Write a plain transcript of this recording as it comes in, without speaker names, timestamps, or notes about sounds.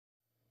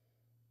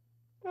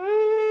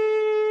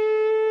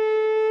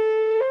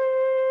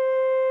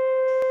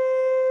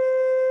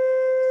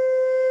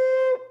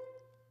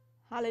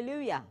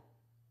Hallelujah.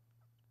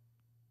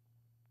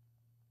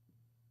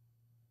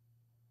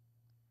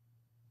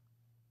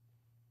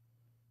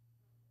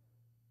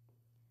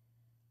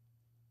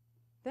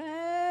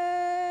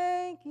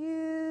 Thank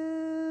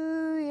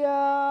you,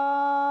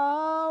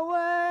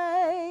 Yahweh.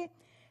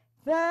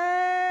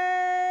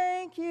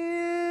 Thank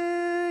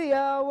you,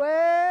 Yahweh.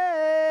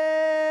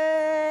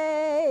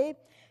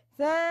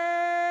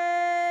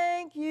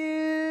 Thank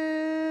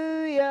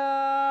you,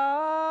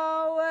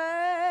 Yahweh.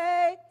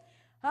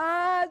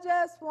 I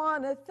just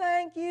want to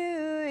thank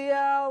you,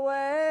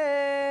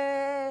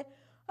 Yahweh.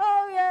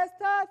 Oh, yes,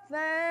 I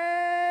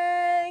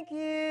thank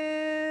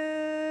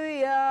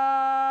you,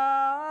 Yahweh.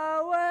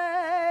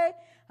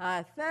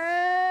 I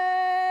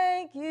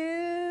thank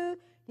you,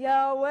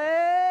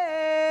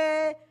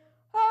 Yahweh.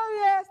 Oh,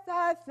 yes,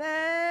 I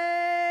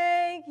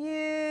thank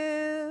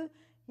you,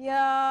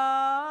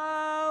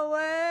 Yahweh.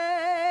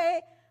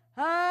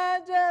 I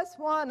just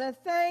want to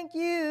thank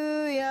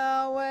you,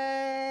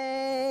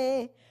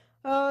 Yahweh.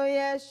 Oh,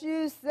 yes,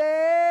 you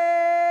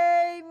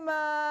saved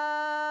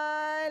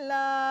my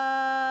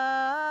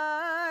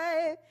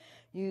life.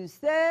 You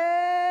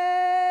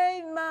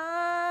saved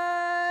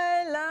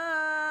my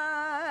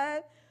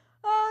life.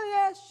 Oh,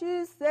 yes,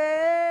 you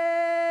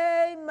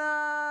saved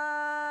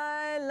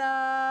my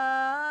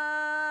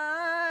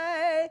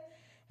life.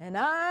 And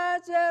I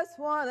just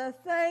want to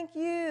thank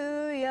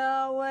you,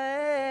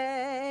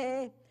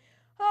 Yahweh.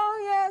 Oh,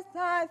 yes,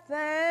 I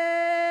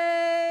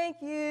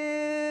thank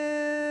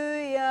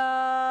you,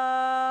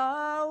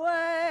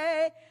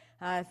 Yahweh.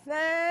 I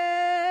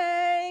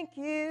thank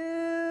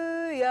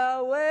you,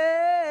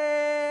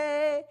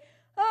 Yahweh.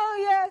 Oh,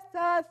 yes,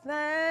 I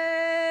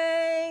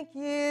thank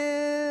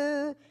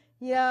you,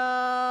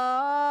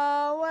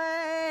 Yahweh.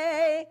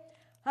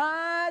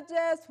 I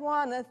just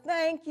want to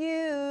thank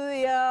you,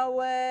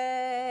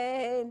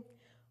 Yahweh.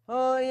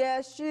 Oh,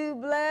 yes, you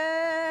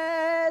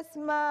bless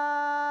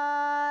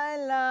my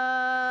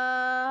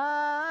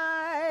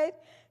life.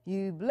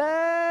 You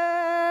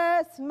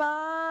bless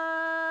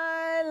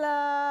my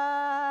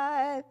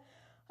life.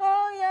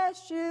 Oh,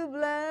 yes, you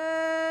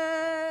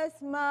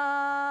bless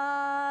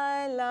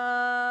my life.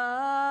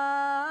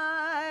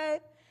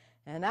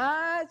 And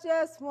I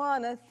just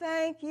want to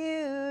thank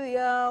you,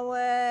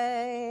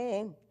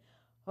 Yahweh.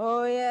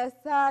 Oh, yes,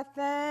 I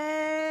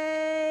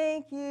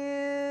thank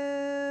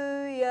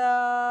you,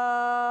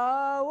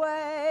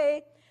 Yahweh.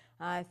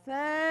 I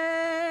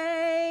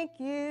thank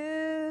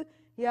you,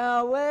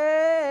 Yahweh.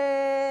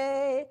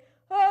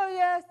 Oh,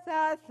 yes,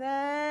 I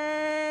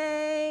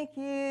thank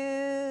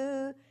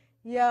you,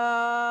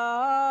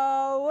 Yahweh.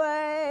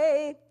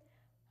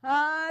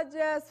 I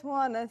just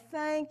want to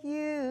thank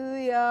you,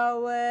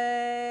 Yahweh.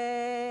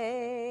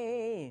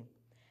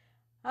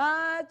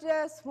 I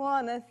just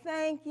want to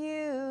thank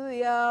you,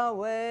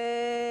 Yahweh.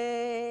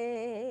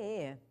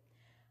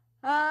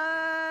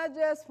 I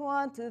just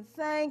want to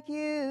thank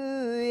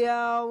you,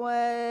 Yahweh.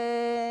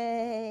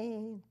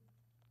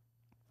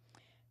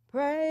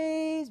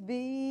 Praise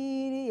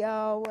be to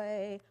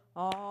Yahweh,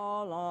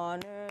 all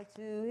honor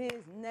to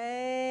his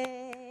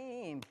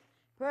name.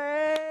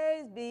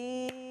 Praise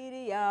be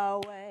to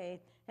Yahweh,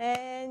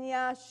 and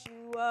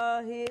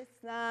Yahshua his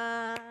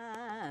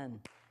son.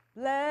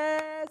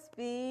 Blessed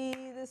be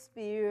the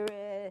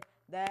Spirit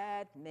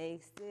that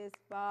makes this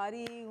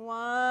body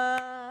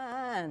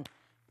one.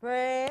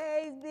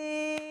 Praise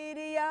be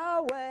to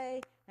Yahweh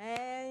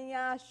and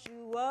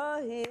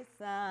Yahshua his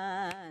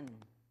son.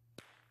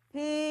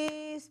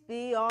 Peace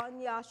be on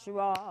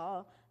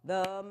Yahshua,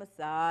 the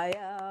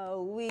Messiah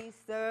we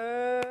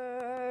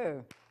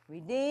serve.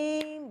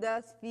 Redeemed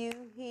us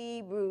few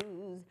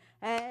Hebrews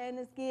and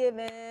has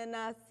given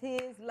us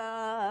his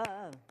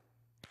love.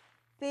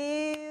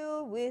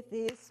 Filled with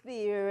his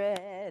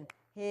Spirit,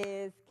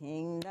 his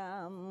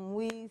kingdom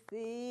we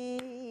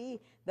see.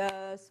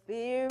 The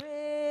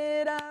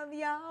Spirit of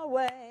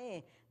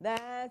Yahweh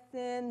that's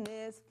in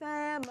this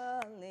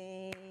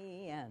family.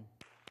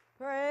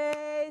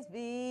 Praise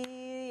be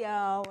to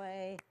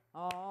Yahweh,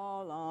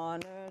 all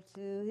honor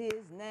to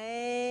his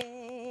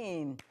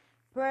name.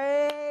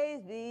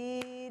 Praise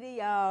be to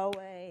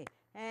Yahweh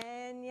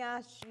and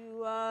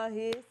Yahshua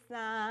his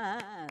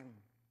son.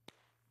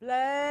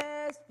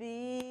 Blessed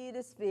be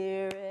the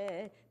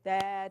Spirit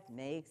that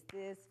makes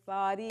this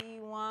body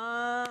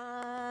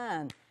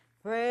one.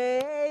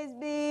 Praise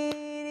be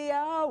to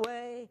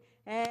Yahweh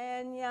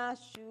and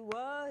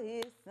Yahshua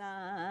his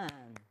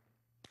son.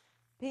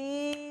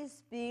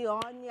 Peace be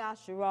on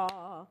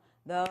Yahshua,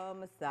 the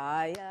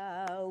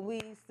Messiah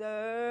we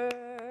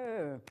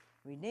serve.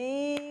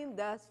 Redeemed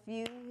us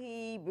few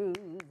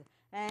Hebrews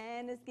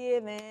and has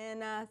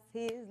given us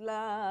his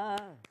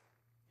love.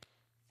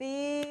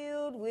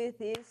 Filled with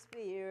his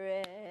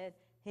Spirit,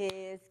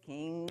 his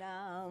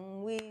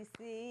kingdom we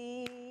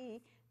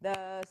see.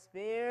 The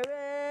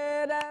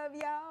Spirit of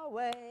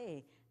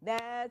Yahweh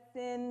that's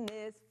in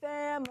this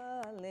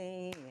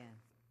family.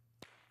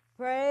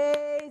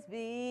 Praise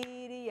be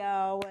to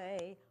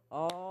Yahweh,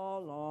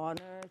 all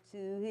honor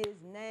to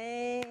his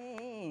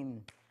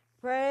name.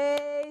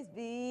 Praise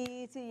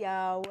be to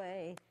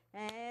Yahweh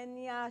and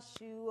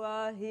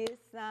Yahshua, his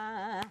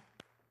son.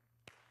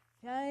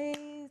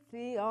 Praise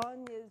be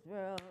on his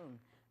throne,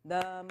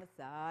 the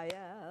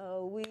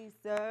Messiah we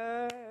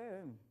serve.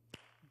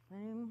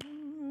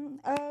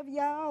 Of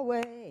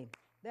Yahweh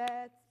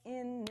that's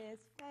in this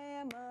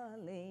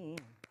family.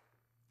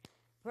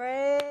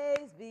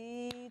 Praise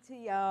be to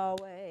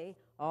Yahweh,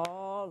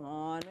 all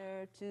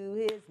honor to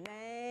his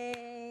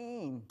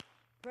name.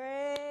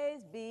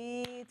 Praise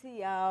be to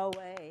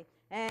Yahweh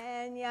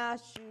and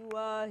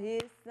Yahshua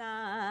his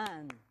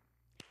son.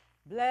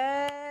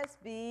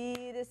 Blessed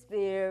be the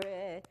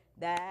Spirit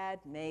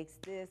that makes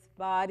this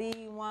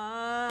body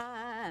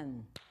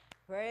one.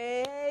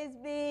 Praise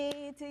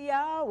be to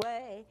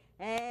Yahweh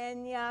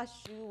and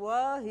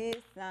Yahshua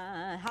his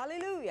son.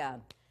 Hallelujah.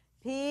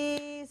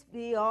 Peace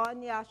be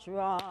on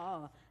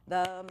Yahshua,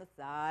 the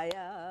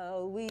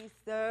Messiah we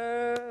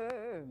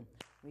serve.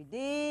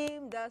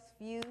 Redeemed us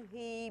few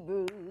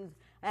Hebrews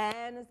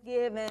and has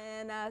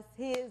given us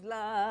his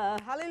love.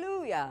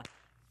 Hallelujah.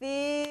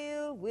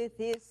 Filled with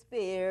his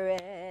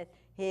Spirit,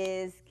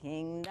 his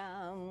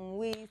kingdom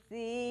we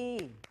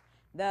see.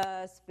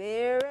 The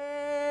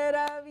Spirit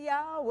of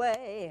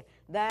Yahweh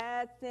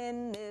that's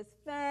in this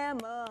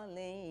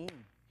family.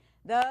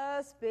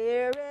 The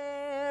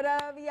Spirit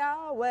of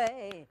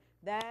Yahweh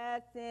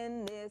that's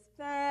in this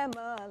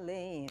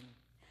family.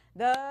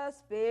 The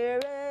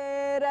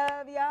Spirit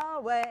of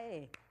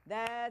Yahweh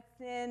that's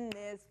in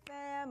this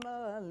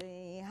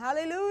family.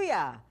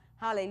 Hallelujah,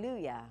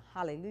 hallelujah,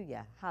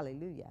 hallelujah,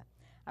 hallelujah.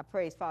 I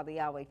praise Father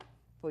Yahweh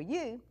for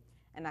you,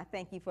 and I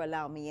thank you for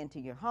allowing me into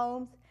your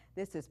homes.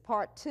 This is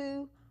part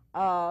 2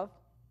 of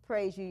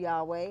Praise You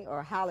Yahweh,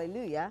 or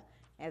Hallelujah.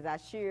 As I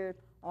shared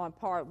on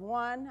part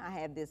 1, I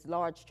have this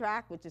large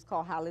track which is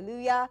called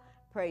Hallelujah,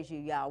 Praise You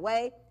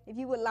Yahweh. If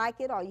you would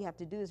like it, all you have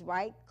to do is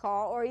write,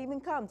 call, or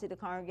even come to the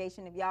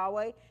Congregation of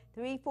Yahweh,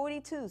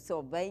 342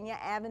 Sylvania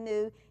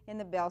Avenue in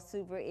the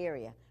Bellsuver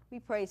area. We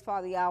praise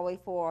Father Yahweh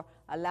for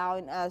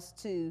allowing us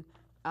to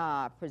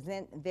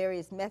present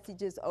various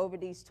messages over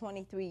these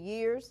 23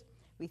 years.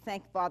 We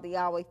thank Father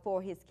Yahweh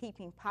for his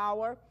keeping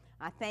power.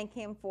 I thank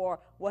him for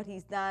what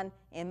he's done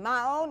in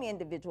my own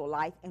individual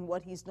life and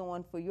what he's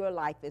doing for your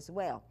life as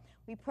well.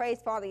 We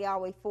praise Father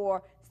Yahweh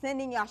for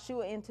sending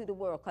Yahshua into the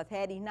world, because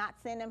had he not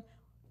sent him,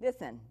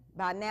 listen,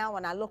 by now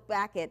when I look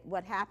back at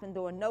what happened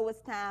during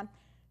Noah's time,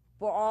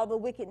 for all the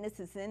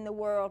wickednesses in the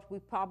world, we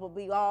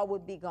probably all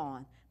would be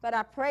gone. But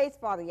I praise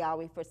Father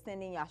Yahweh for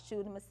sending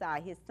Yahshua the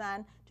Messiah, his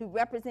son, to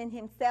represent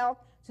himself,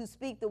 to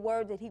speak the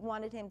word that he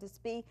wanted him to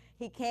speak.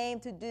 He came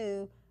to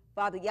do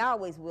Father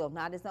Yahweh's will,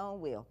 not his own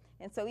will.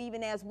 And so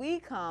even as we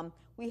come,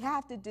 we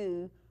have to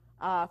do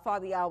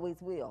Father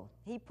Yahweh's will.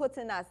 He puts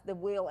in us the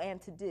will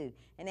and to do.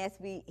 And as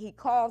he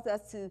calls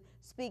us to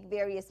speak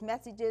various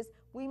messages,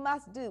 we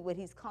must do what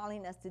he's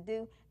calling us to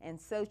do, and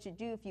so should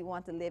you if you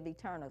want to live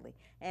eternally.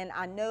 And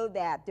I know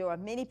that there are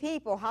many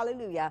people,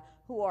 hallelujah,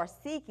 who are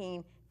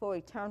seeking for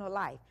eternal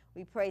life.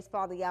 We praise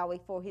Father Yahweh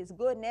for his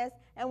goodness,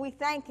 and we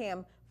thank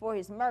him for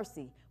his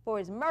mercy. For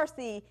his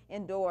mercy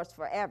endures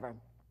forever.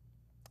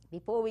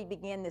 Before we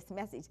begin this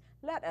message,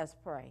 let us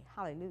pray.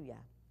 Hallelujah.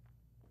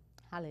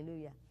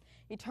 Hallelujah.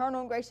 Eternal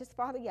and gracious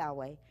Father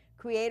Yahweh,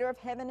 creator of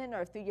heaven and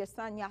earth, through your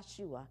son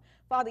Yahshua.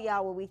 Father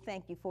Yahweh, we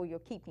thank you for your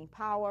keeping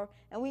power,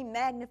 and we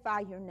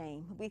magnify your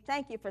name. We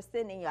thank you for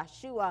sending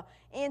Yahshua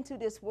into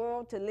this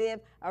world to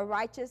live a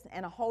righteous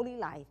and a holy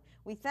life.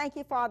 We thank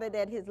you, Father,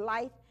 that his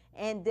life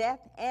and death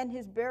and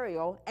his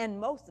burial, and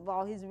most of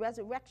all his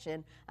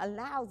resurrection,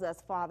 allows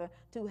us, Father,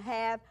 to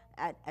have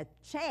a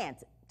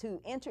chance to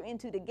enter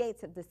into the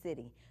gates of the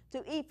city,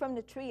 to eat from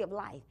the tree of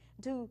life,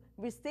 to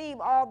receive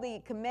all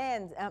the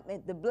commands,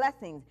 the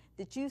blessings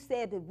that you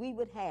said that we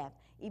would have,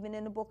 even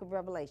in the book of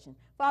Revelation.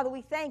 Father,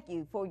 we thank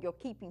you for your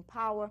keeping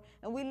power,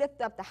 and we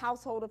lift up the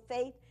household of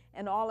faith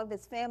and all of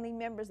its family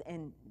members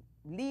and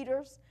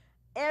leaders,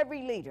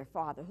 every leader,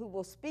 Father, who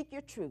will speak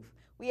your truth.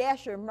 We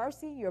ask your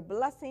mercy, your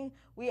blessing.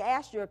 We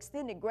ask your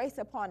extended grace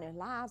upon their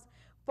lives.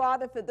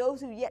 Father, for those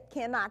who yet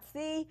cannot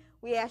see,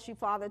 we ask you,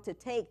 Father, to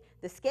take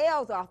the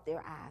scales off their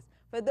eyes.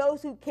 For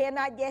those who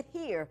cannot yet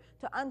hear,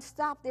 to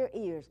unstop their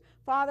ears.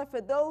 Father, for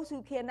those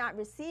who cannot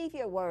receive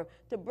your word,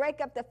 to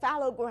break up the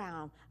fallow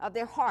ground of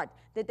their heart,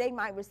 that they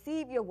might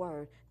receive your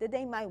word, that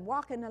they might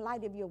walk in the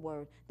light of your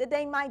word, that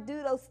they might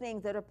do those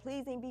things that are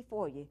pleasing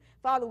before you.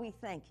 Father, we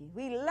thank you.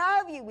 We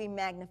love you. We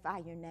magnify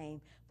your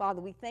name.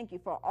 Father, we thank you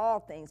for all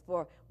things.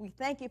 We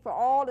thank you for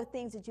all the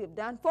things that you have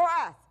done for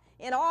us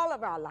in all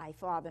of our life,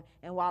 Father.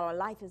 And while our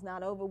life is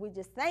not over, we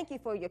just thank you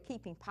for your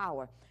keeping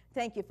power.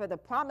 Thank you for the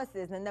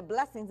promises and the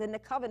blessings and the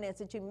covenants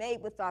that you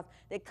made with us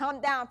that come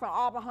down from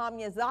Abraham,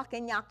 Isaac,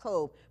 and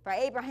Jacob, for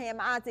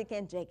Abraham, Isaac,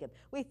 and Jacob.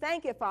 We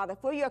thank you, Father,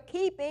 for your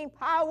keeping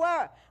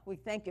power. We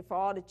thank you for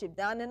all that you've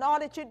done and all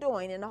that you're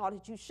doing and all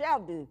that you shall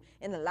do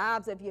in the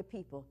lives of your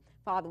people.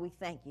 Father, we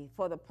thank you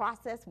for the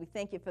process. We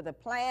thank you for the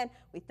plan.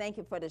 We thank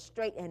you for the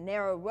straight and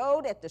narrow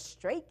road at the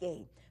straight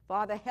gate.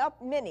 Father, help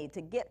many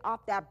to get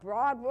off that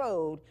broad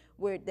road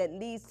that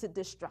leads to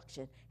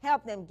destruction.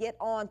 Help them get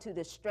on to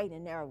the straight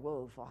and narrow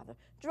road, Father.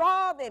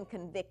 Draw them,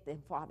 convict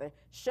them, Father.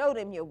 Show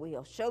them your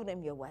will. Show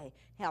them your way.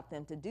 Help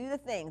them to do the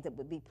things that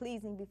would be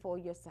pleasing before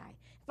your sight.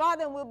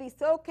 Father, we'll be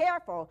so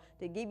careful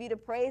to give you the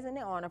praise and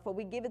the honor, for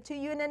we give it to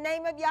you in the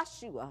name of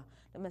Yahshua,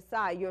 the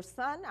Messiah, your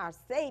Son, our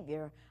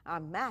Savior, our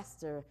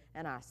Master,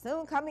 and our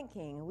soon-coming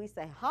King. And we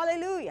say,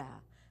 hallelujah,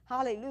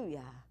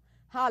 hallelujah,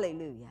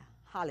 hallelujah,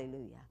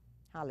 hallelujah,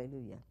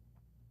 hallelujah.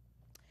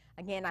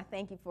 Again, I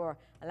thank you for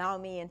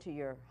allowing me into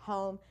your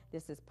home.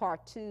 This is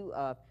part 2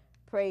 of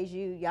Praise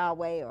You,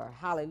 Yahweh, or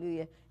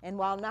Hallelujah. And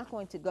while I'm not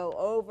going to go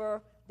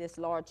over this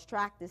large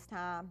tract this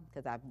time,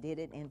 because I did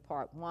it in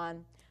part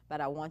 1,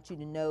 but I want you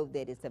to know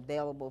that it's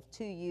available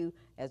to you,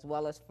 as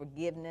well as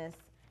forgiveness,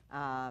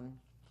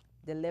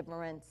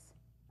 deliverance,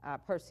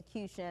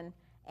 persecution,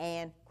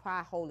 and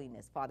cry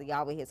holiness. Father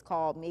Yahweh has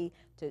called me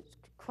to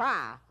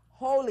cry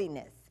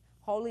holiness,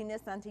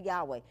 holiness unto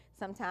Yahweh.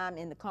 Sometime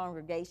in the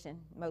congregation,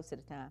 most of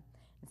the time,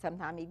 and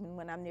sometime even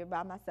when I'm near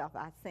by myself,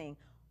 I sing,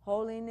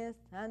 holiness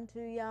unto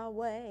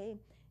Yahweh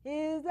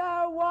is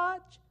our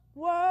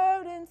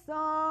watchword and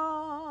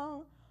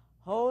song.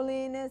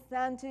 Holiness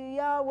unto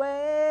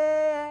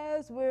Yahweh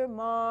as we're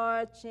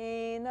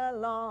marching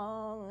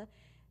along.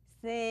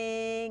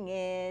 Sing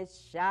it,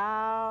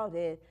 shout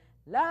it,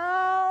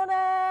 loud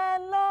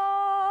and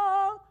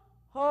long.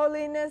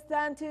 Holiness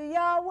unto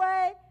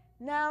Yahweh,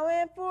 now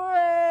and forever.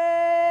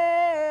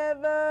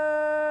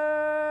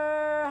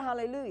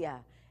 Hallelujah.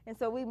 And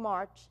so we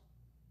march,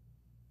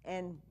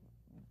 and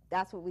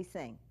that's what we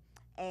sing.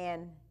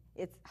 And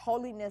it's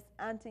holiness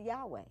unto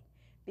Yahweh,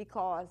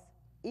 because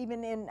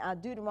even in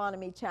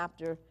Deuteronomy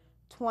chapter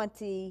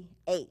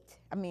 28,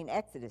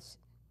 Exodus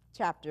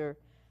chapter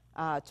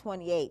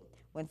 28,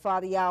 when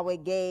Father Yahweh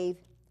gave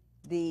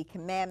the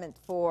commandment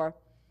for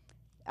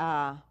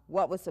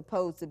what was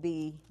supposed to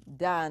be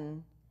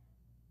done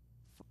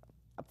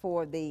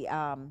for the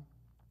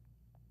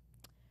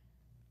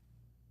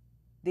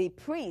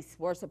priests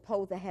were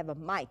supposed to have a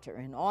mitre,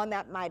 and on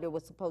that mitre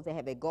was supposed to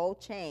have a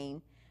gold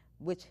chain,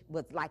 which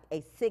was like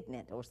a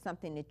signet or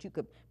something that you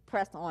could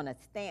press on a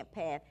stamp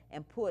pad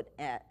and put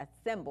a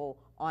symbol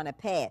on a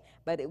pad.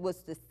 But it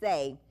was to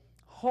say,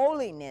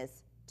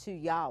 holiness to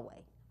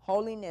Yahweh,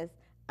 holiness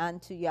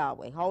unto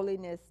Yahweh,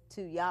 holiness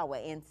to Yahweh.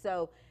 And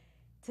so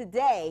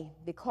today,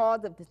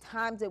 because of the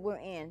times that we're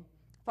in,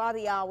 Father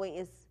Yahweh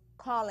is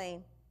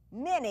calling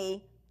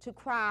many to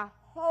cry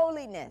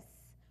holiness,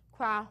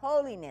 cry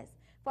holiness.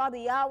 Father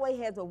Yahweh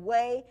has a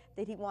way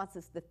that he wants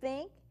us to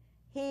think,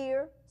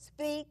 hear,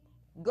 speak,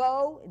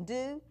 go, and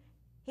do.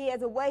 He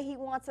has a way he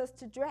wants us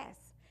to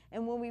dress.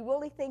 And when we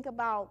really think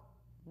about,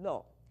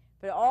 look,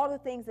 for all the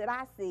things that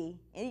I see,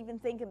 and even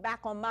thinking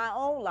back on my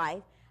own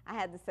life, I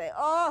had to say,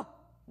 oh,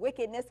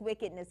 wickedness,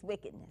 wickedness,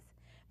 wickedness.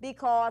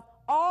 Because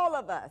all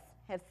of us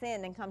have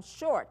sinned and come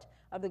short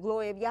of the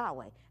glory of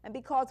Yahweh. And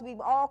because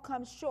we've all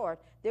come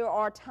short, there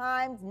are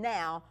times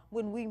now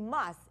when we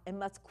must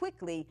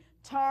quickly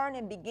turn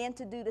and begin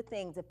to do the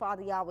things that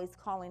Father Yahweh is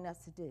calling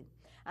us to do.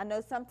 I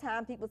know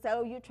sometimes people say,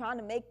 oh, you're trying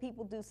to make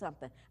people do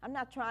something. I'm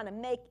not trying to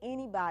make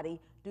anybody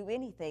do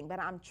anything, but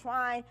I'm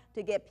trying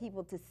to get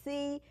people to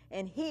see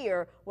and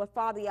hear what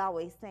Father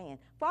Yahweh is saying.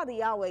 Father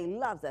Yahweh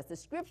loves us. The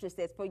scripture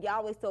says, for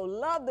Yahweh so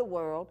loved the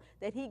world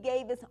that he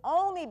gave his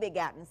only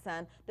begotten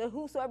Son, that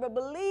whosoever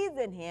believes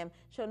in him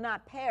shall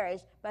not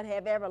perish but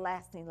have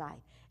everlasting life.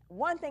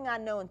 One thing I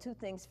know, and two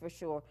things for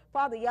sure,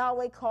 Father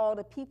Yahweh called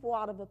a people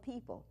out of a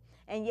people.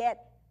 And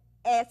yet,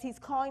 as he's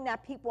calling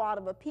that people out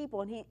of a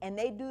people, and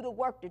they do the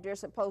work that they're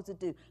supposed to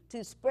do,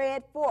 to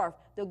spread forth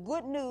the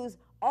good news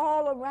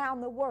all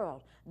around the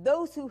world.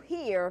 Those who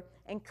hear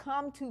and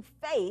come to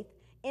faith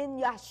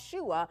in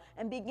Yahshua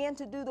and begin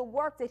to do the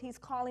work that he's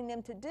calling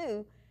them to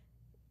do,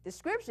 the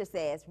scripture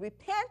says,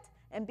 repent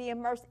and be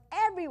immersed,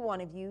 every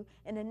one of you,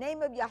 in the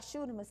name of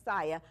Yahshua the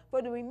Messiah,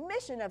 for the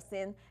remission of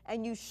sin,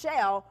 and you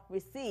shall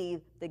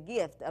receive the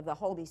gift of the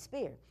Holy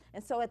Spirit.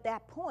 And so at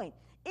that point,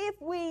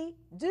 if we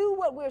do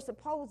what we're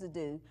supposed to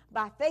do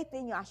by faith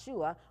in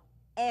Yahshua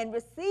and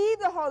receive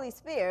the Holy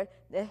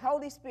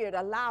Spirit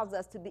allows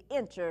us to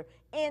enter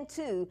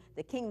into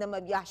the kingdom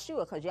of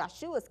Yahshua, because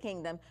Yahshua's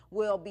kingdom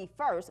will be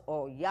first,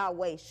 or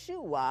Yahweh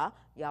Shua.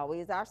 Yahweh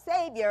is our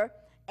Savior.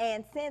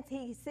 And since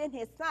he sent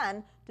his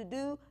Son to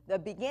do the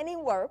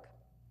beginning work,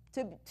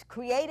 to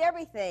create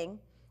everything,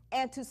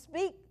 and to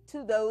speak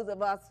to those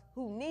of us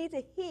who need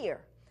to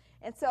hear.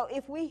 And so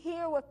if we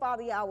hear what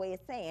Father Yahweh is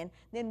saying,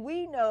 then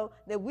we know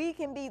that we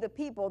can be the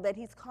people that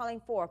he's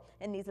calling for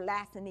in these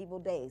last and evil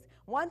days.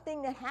 One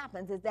thing that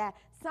happens is that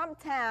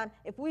sometimes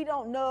if we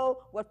don't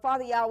know what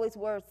Father Yahweh's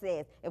word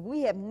says, if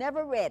we have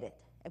never read it,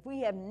 if we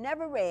have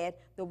never read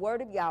the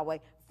word of Yahweh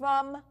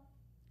from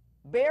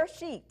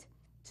Bereshit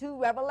to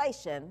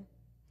Revelation,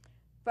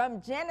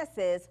 from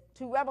Genesis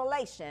to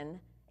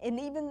Revelation, and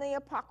even the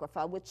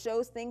Apocrypha, which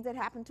shows things that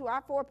happened to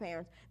our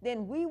foreparents,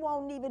 then we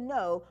won't even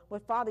know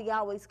what Father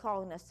Yahweh is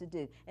calling us to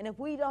do. And if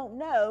we don't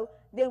know,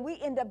 then we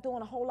end up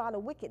doing a whole lot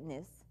of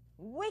wickedness.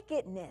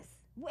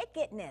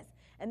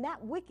 And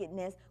that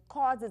wickedness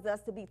causes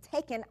us to be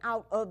taken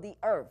out of the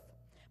earth.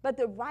 But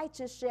the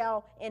righteous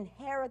shall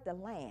inherit the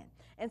land.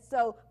 And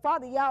so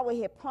Father Yahweh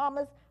had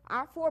promised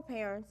our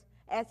foreparents,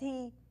 as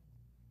he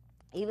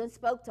even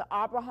spoke to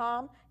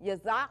Abraham,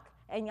 Isaac,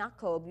 and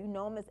Jacob. You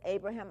know him as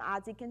Abraham,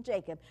 Isaac, and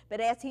Jacob. But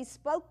as he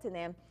spoke to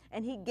them,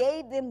 and he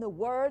gave them the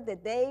word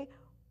that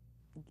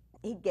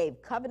he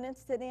gave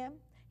covenants to them,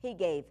 he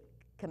gave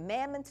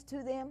commandments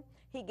to them,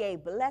 he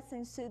gave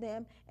blessings to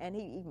them, and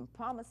he even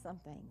promised some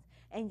things.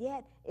 And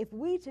yet, if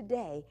we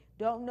today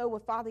don't know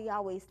what Father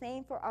Yahweh is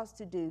saying for us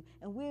to do,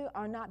 and we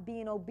are not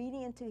being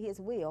obedient to his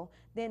will,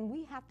 then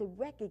we have to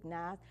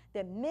recognize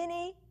that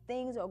many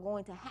things are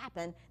going to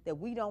happen that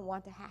we don't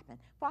want to happen.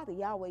 Father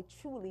Yahweh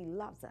truly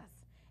loves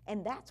us.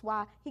 And that's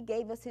why he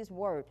gave us his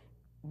word,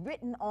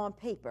 written on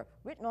paper,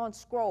 written on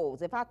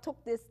scrolls. If I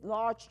took this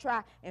large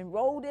tract and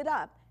rolled it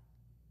up,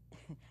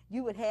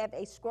 you would have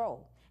a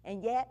scroll.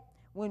 And yet,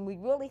 when we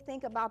really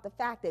think about the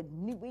fact that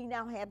we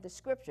now have the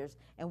scriptures,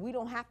 and we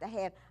don't have to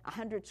have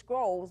 100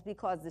 scrolls,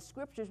 because the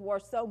scriptures were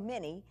so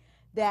many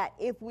that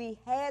if we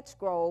had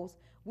scrolls,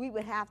 we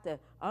would have to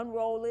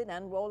unroll it,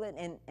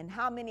 and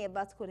how many of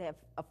us could have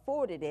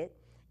afforded it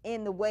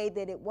in the way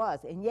that it was?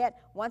 And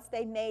yet, once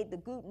they made the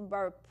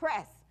Gutenberg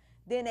press,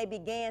 then they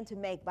began to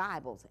make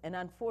Bibles. And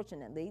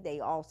unfortunately, they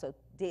also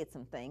did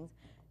some things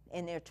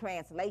in their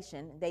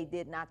translation. They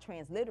did not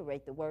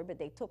transliterate the word, but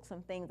they took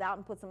some things out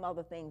and put some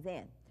other things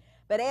in.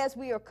 But as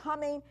we are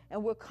coming,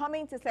 and we're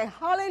coming to say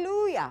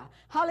hallelujah,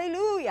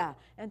 hallelujah,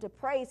 and to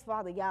praise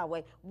Father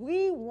Yahweh,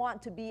 we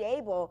want to be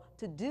able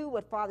to do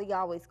what Father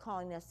Yahweh is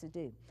calling us to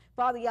do.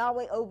 Father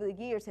Yahweh over the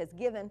years has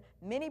given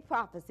many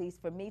prophecies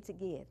for me to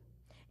give.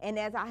 And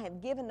as I have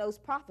given those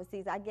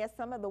prophecies, I guess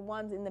some of the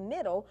ones in the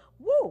middle,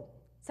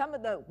 some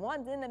of the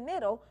ones in the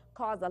middle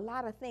caused a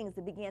lot of things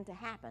to begin to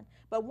happen.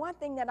 But one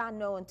thing that I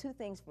know, and two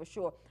things for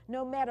sure,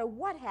 no matter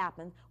what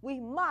happens, we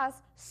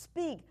must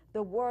speak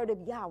the word of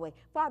Yahweh.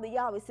 Father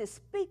Yahweh says,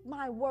 speak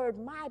my word,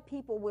 my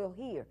people will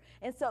hear.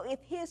 And so if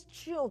his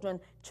children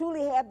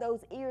truly have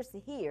those ears to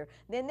hear,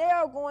 then they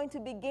are going to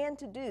begin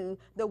to do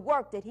the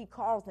work that he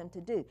calls them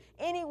to do.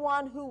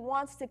 Anyone who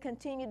wants to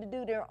continue to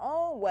do their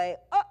own way,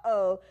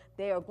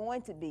 they are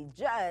going to be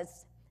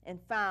judged and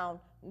found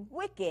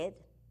wicked,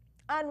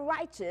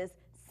 unrighteous,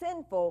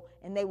 sinful,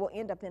 and they will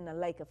end up in the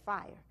lake of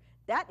fire.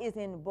 That is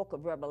in the book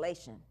of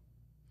Revelation.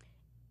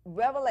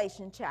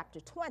 Revelation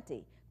chapter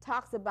 20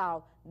 talks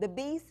about the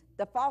beast,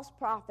 the false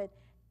prophet,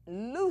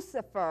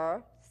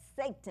 Lucifer,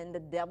 Satan,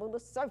 the devil, the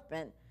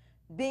serpent,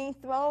 being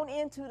thrown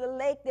into the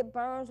lake that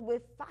burns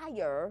with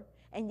fire.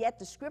 And yet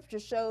the scripture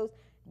shows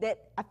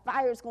that a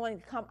fire is going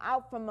to come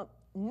out from the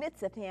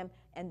midst of him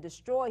and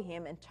destroy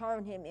him and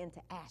turn him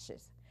into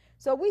ashes.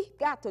 So we've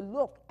got to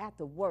look at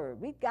the word.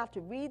 We've got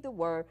to read the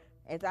word,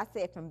 as I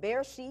said, from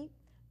Bereshit,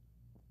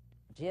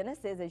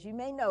 Genesis, as you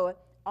may know it,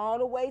 all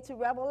the way to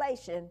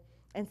Revelation,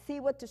 and see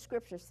what the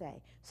scriptures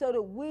say, so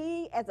that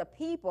we as a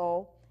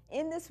people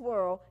in this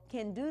world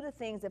can do the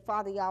things that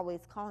Father Yahweh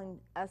is calling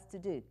us to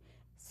do.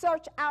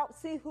 Search out,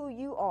 see who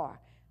you are.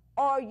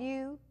 Are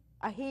you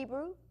a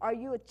Hebrew? Are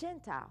you a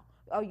Gentile?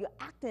 Are you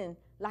acting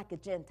like a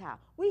Gentile?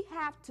 We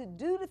have to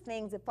do the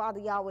things that Father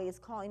Yahweh is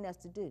calling us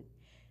to do.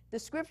 The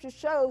scripture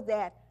shows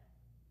that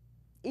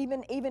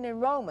even in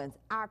Romans,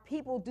 our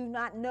people do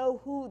not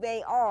know who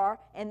they are,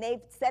 and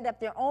they've set up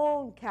their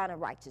own kind of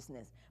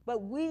righteousness.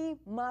 But we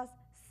must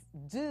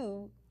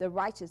do the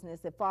righteousness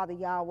that Father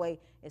Yahweh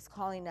is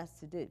calling us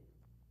to do.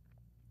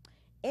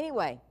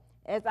 Anyway,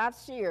 as I've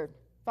shared,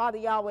 Father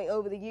Yahweh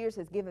over the years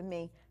has given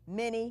me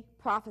many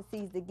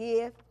prophecies to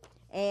give.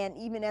 And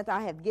even as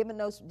I have given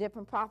those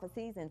different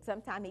prophecies, and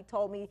sometime he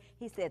told me,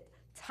 he said,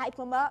 type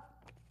them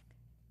up,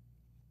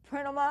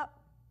 print them up,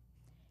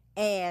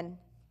 and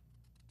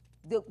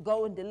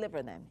go and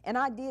deliver them. And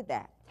I did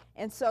that.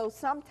 And so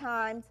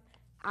sometimes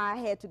I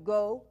had to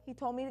go. He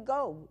told me to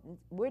go,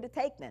 where to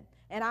take them.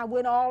 And I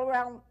went all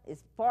around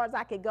as far as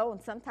I could go,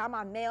 and sometimes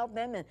I mailed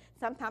them, and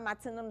sometimes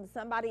I'd send them to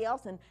somebody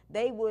else, and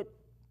they would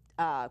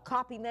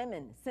copy them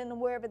and send them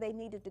wherever they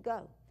needed to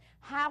go.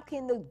 How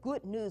can the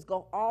good news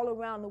go all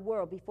around the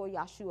world before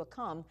Yahshua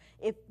comes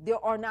if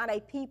there are not a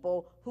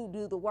people who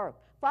do the work?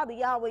 Father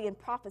Yahweh, in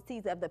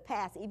prophecies of the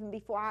past, even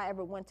before I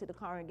ever went to the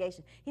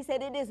congregation, he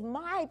said, it is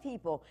my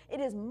people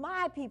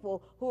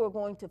who are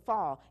going to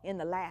fall in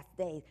the last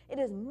days. It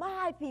is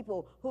my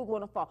people who are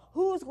going to fall.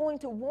 Who's going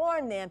to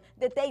warn them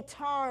that they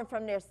turn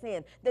from their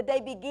sin, that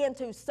they begin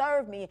to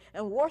serve me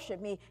and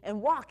worship me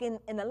and walk in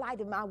the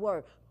light of my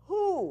word?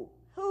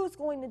 Who's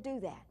going to do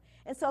that?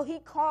 And so he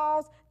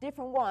calls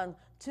different ones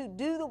to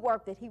do the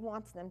work that he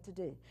wants them to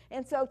do.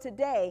 And so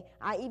today,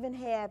 I even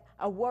have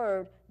a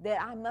word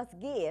that I must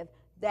give,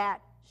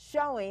 that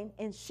showing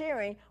and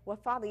sharing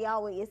what Father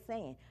Yahweh is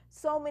saying.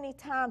 So many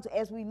times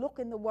as we look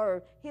in the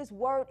word, his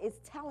word is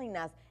telling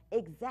us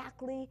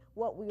exactly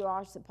what we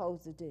are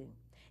supposed to do.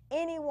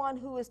 Anyone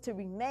who is to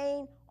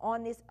remain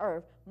on this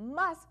earth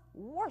must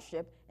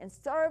worship and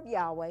serve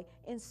Yahweh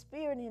in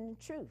spirit and in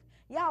truth.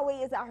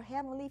 Yahweh is our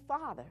heavenly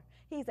Father.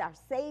 He's our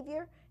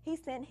Savior. He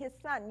sent his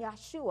son,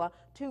 Yahshua,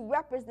 to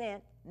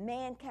represent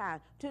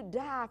mankind, to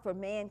die for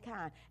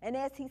mankind. And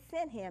as he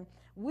sent him,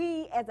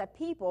 we as a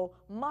people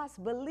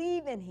must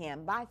believe in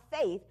him by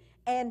faith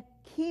and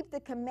keep the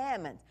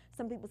commandments.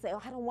 Some people say,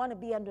 oh, I don't want to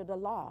be under the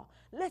law.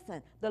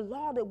 Listen, the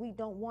law that we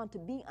don't want to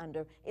be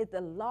under is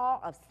the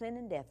law of sin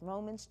and death.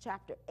 Romans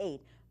chapter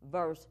 8,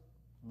 verse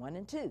 1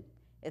 and 2.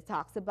 It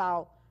talks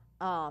about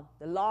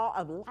the law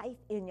of life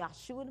in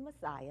Yahshua the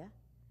Messiah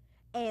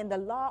and the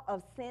law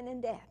of sin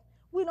and death.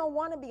 We don't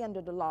want to be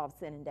under the law of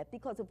sin and death,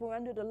 because if we're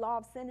under the law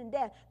of sin and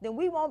death, then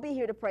we won't be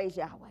here to praise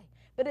Yahweh.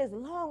 But as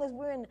long as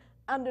we're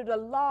under the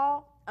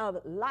law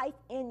of life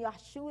in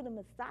Yahshua the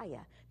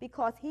Messiah,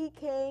 because he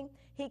came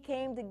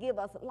to give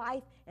us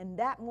life and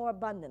that more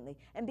abundantly.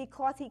 And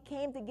because he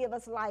came to give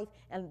us life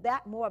and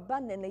that more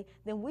abundantly,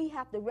 then we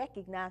have to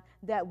recognize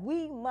that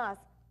we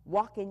must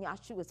walk in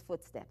Yahshua's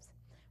footsteps.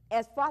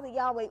 As Father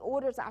Yahweh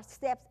orders our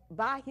steps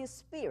by his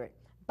Spirit,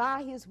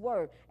 by his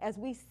word, as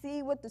we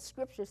see what the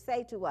scriptures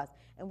say to us,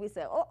 and we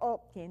say,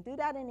 can't do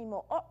that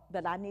anymore. Oh,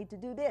 but I need to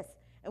do this.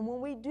 And when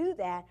we do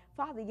that,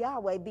 Father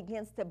Yahweh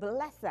begins to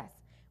bless us.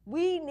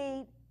 We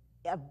need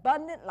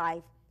abundant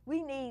life.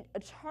 We need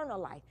eternal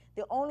life.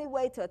 The only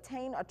way to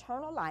attain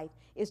eternal life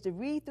is to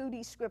read through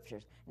these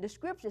scriptures. And the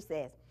scripture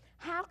says,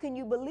 how can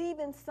you believe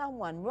in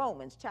someone,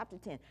 Romans chapter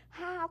 10,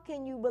 how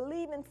can you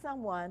believe in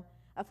someone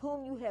of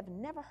whom you have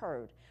never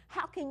heard?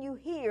 How can you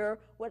hear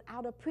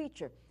without a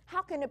preacher?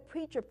 How can a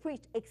preacher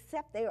preach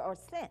except they are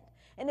sent?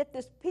 And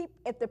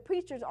if the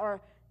preachers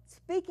are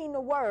speaking the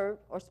word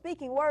or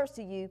speaking words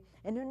to you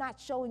and they're not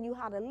showing you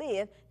how to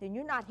live, then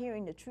you're not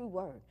hearing the true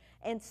word.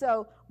 And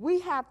so we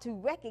have to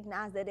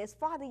recognize that as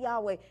Father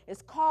Yahweh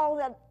is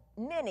called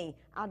many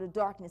out of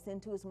darkness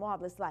into his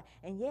marvelous light,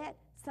 and yet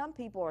some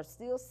people are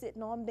still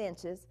sitting on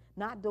benches,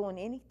 not doing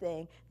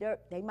anything.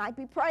 They might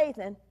be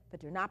praising, but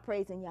they're not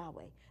praising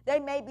Yahweh. They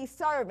may be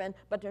serving,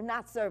 but they're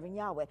not serving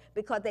Yahweh,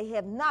 because they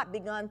have not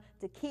begun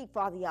to keep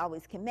Father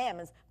Yahweh's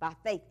commandments by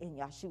faith in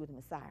Yahshua the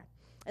Messiah.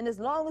 And as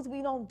long as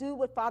we don't do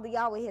what Father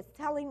Yahweh is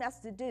telling us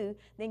to do,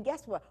 then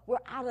guess what? We're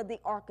out of the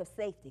ark of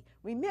safety.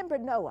 Remember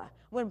Noah,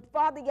 when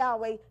Father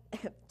Yahweh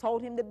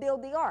told him to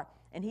build the ark,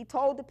 and he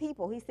told the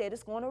people, he said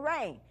it's going to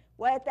rain.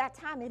 Well, at that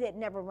time, it had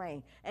never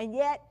rained. And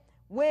yet,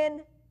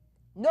 when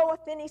Noah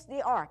finished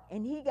the ark,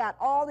 and he got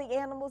all the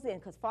animals in,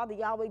 because Father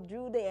Yahweh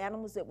drew the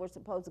animals that were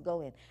supposed to go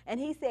in. And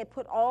he said,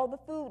 put all the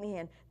food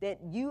in that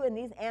you and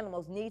these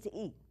animals need to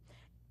eat.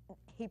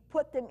 He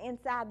put them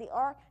inside the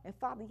ark, and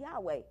Father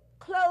Yahweh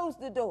closed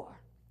the door.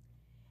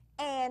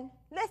 And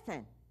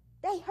listen,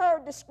 they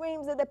heard the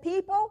screams of the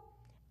people.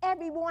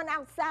 Everyone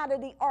outside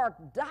of the ark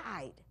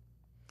died.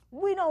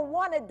 We don't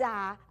want to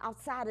die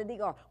outside of the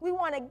ark. We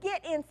want to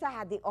get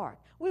inside the ark.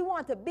 We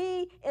want to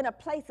be in a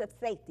place of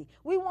safety.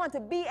 We want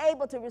to be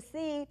able to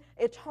receive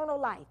eternal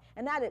life.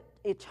 And that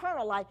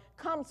eternal life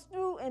comes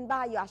through and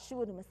by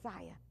Yahshua the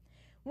Messiah.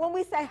 When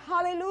we say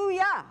Halleu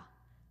YAH,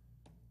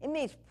 it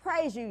means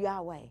praise you,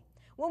 Yahweh.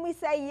 When we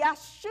say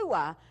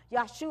Yahshua,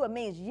 Yahshua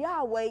means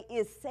Yahweh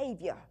is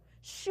Savior.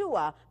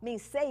 Shua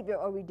means Savior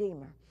or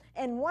Redeemer.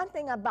 And one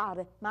thing about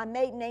it, my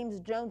maiden name is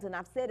Jones, and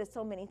I've said it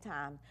so many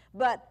times,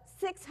 but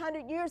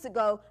 600 years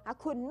ago, I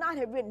could not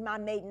have written my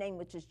maiden name,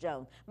 which is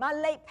Jones. My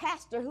late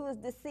pastor, who is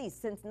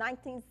deceased since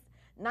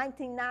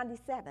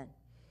 1997,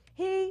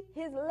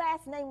 his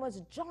last name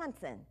was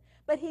Johnson,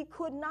 but he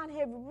could not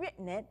have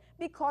written it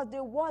because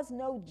there was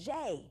no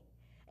J.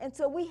 And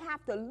so we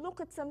have to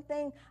look at some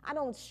things. I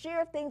don't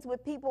share things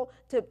with people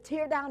to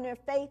tear down their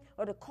faith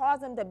or to cause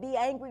them to be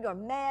angry or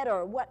mad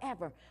or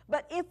whatever.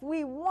 But if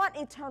we want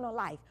eternal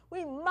life,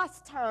 we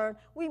must turn,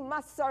 we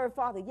must serve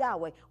Father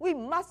Yahweh. We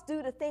must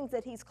do the things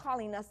that he's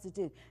calling us to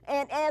do.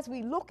 And as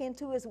we look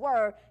into his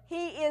word,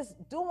 he is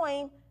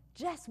doing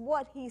just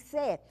what he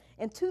said.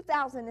 In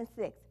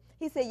 2006,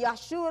 he said,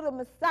 Yahshua the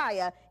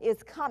Messiah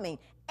is coming.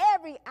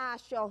 Every eye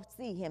shall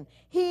see him.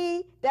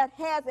 He that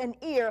has an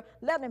ear,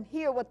 let him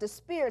hear what the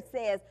Spirit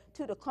says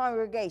to the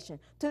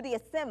congregation, to the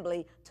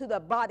assembly, to the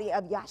body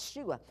of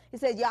Yahshua. He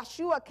says,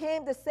 Yahshua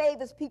came to save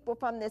his people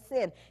from their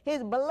sin.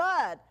 His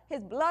blood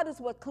is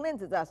what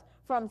cleanses us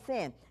from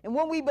sin. And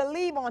when we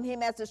believe on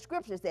him, as the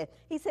scripture says,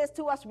 he says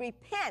to us,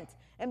 repent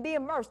and be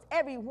immersed,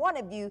 every one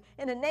of you,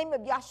 in the name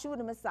of Yahshua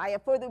the Messiah,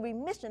 for the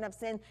remission of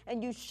sin,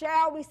 and you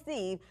shall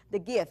receive the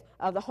gift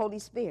of the Holy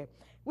Spirit.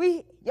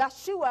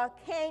 Yahshua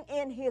came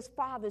in his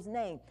Father's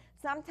name.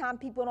 Sometimes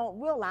people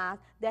don't realize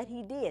that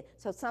he did.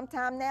 So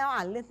sometime now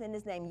I listen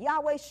his name,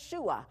 Yahweh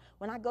Shua.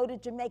 When I go to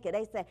Jamaica,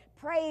 they say,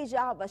 praise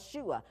Yahweh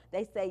Shua.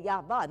 They say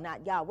Yahweh,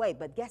 not Yahweh.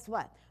 But guess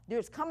what?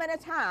 There's coming a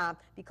time,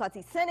 because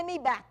he's sending me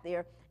back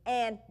there,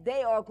 and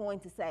they are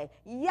going to say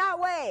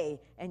Yahweh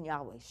and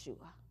Yahweh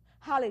Shua.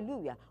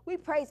 Hallelujah. We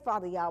praise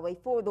Father Yahweh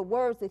for the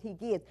words that he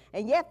gives.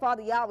 And yet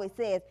Father Yahweh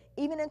says,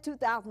 even in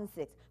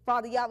 2006,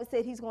 Father Yahweh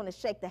said he's going to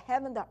shake the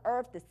heaven, the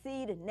earth, the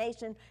sea, the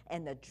nation,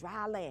 and the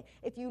dry land.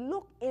 If you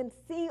look and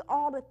see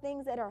all the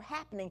things that are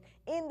happening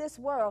in this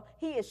world,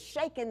 he is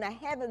shaking the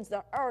heavens,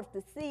 the earth,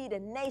 the sea, the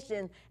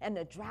nation, and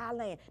the dry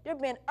land. There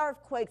have been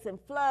earthquakes and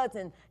floods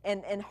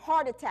and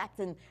heart attacks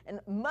and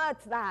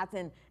mudslides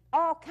and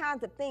all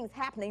kinds of things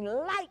happening,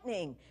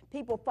 lightning,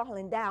 people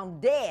falling down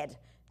dead,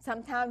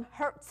 sometimes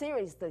hurt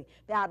seriously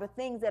by the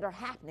things that are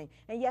happening.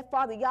 And yet,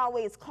 Father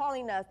Yahweh is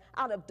calling us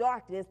out of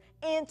darkness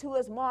into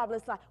his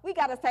marvelous light. We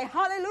got to say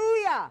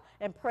hallelujah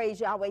and praise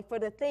Yahweh for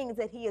the things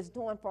that he is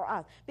doing for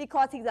us,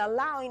 because he's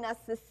allowing us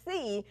to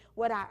see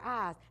with our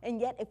eyes.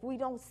 And yet, if we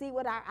don't see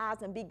with our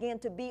eyes and begin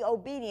to be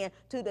obedient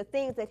to the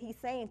things that he's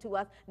saying to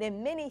us,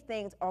 then many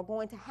things are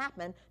going to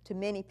happen to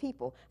many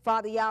people.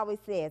 Father Yahweh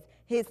says,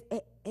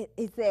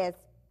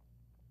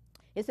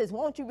 it says,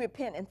 won't you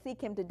repent and seek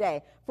him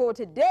today? For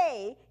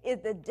today is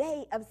the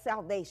day of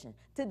salvation.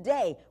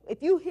 Today,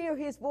 if you hear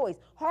his voice,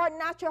 harden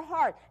not your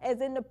heart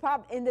as in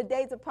the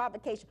days of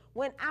provocation,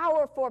 when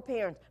our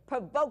foreparents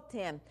provoked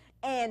him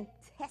and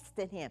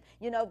tested him.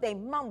 You know, they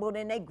mumbled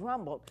and they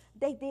grumbled.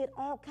 They did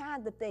all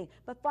kinds of things.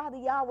 But Father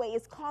Yahweh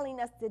is calling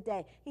us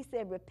today. He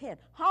said, repent.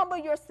 Humble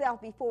yourself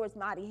before his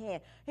mighty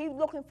hand. He's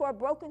looking for a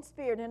broken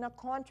spirit and a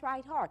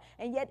contrite heart.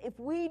 And yet, if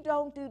we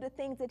don't do the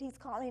things that he's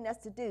calling us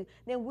to do,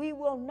 then we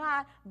will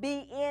not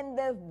be in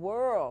the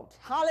world.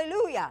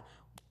 Hallelujah.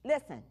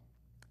 Listen.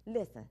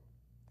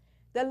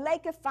 The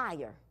lake of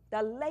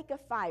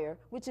fire,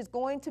 which is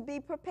going to be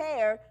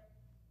prepared,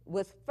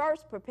 was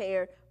first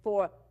prepared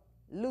for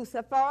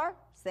Lucifer,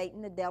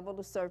 Satan, the devil,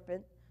 the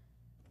serpent,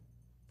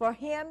 for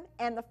him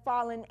and the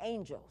fallen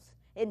angels.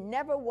 It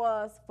never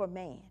was for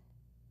man,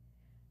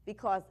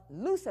 because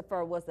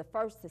Lucifer was the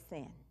first to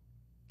sin.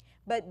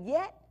 But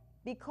yet,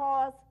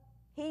 because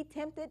he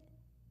tempted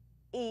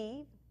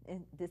Eve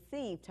and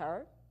deceived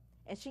her,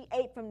 and she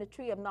ate from the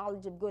tree of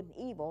knowledge of good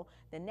and evil,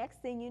 the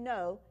next thing you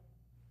know,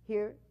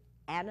 here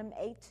Adam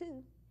ate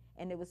too.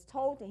 And it was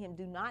told to him,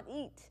 do not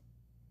eat.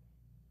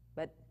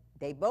 But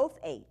they both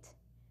ate.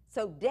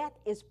 So death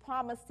is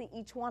promised to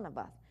each one of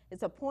us.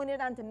 It's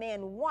appointed unto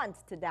man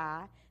once to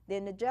die,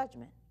 then the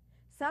judgment.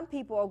 Some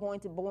people are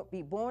going to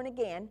be born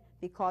again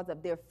because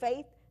of their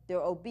faith, their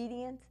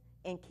obedience,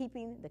 in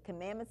keeping the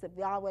commandments of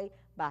Yahweh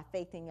by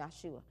faith in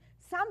Yeshua.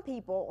 Some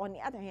people, on the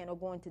other hand, are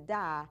going to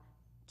die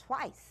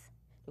twice.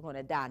 They're going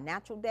to die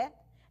natural death,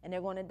 and they're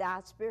going to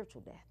die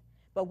spiritual death.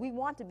 But we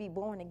want to be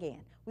born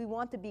again. We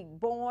want to be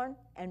born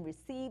and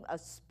receive a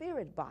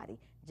spirit body,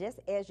 just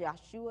as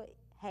Yeshua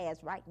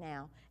has right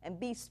now, and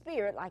be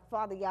spirit like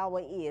Father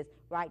Yahweh is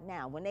right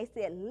now. When they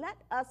said, let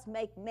us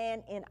make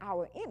man in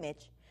our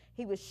image,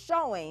 he was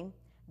showing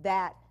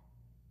that,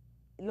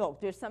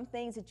 look, there's some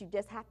things that you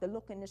just have to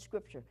look in the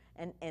scripture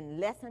and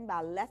lesson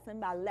by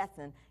lesson by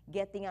lesson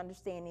get the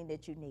understanding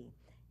that you need.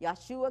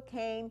 Yeshua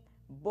came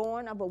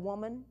born of a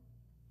woman,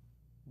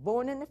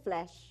 born in the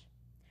flesh,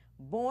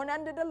 born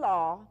under the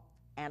law,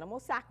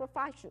 animal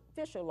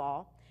sacrificial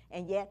law,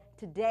 and yet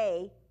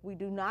today we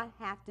do not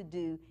have to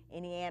do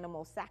any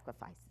animal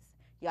sacrifices.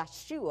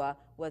 Yeshua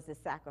was the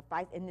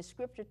sacrifice, and the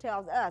scripture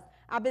tells us,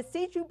 I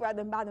beseech you,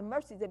 brethren, by the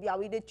mercies of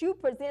Yahweh, that you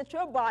present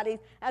your bodies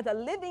as a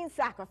living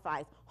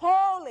sacrifice,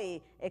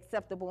 holy,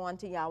 acceptable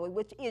unto Yahweh,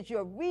 which is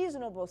your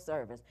reasonable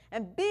service.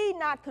 And be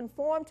not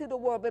conformed to the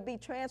world, but be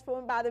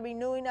transformed by the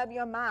renewing of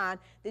your mind,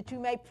 that you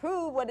may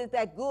prove what is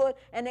that good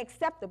and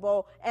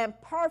acceptable and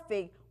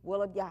perfect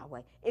will of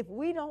Yahweh. If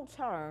we don't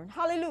turn,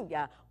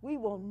 hallelujah, we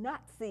will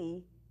not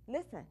see.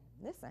 Listen,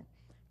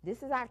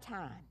 this is our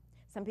time.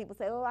 Some people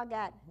say, oh,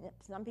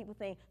 some people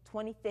think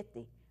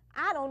 2050.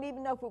 I don't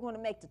even know if we're going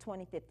to make it to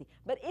 2050.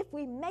 But if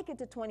we make it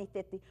to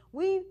 2050,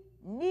 we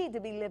need to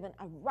be living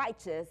a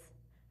righteous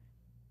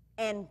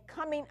and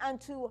coming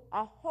unto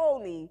a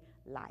holy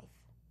life.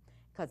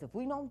 Because if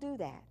we don't do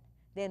that,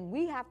 then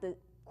we have to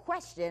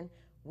question,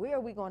 where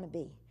are we going to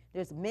be?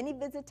 There's many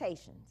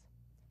visitations.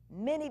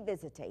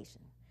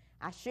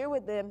 I share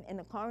with them in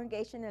the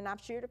congregation, and I've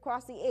shared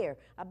across the air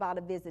about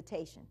a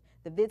visitation.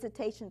 The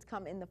visitations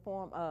come in the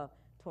form of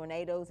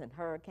tornadoes and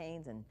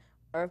hurricanes and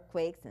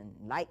earthquakes and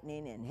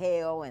lightning and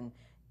hail and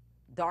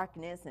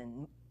darkness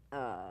and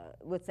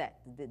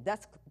the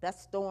dust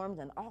storms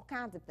and all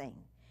kinds of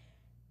things.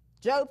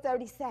 Job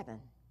 37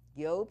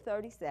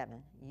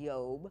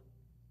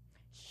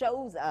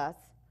 shows us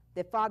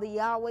that Father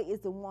Yahweh is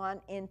the one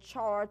in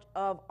charge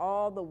of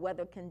all the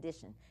weather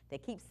conditions. They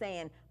keep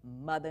saying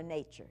Mother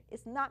Nature.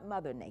 It's not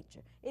Mother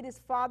Nature. It is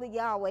Father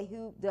Yahweh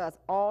who does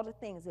all the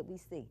things that we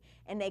see.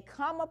 And they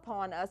come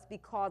upon us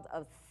because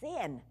of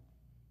sin.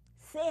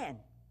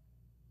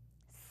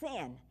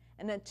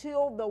 And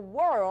until the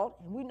world,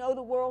 and we know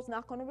the world's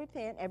not going to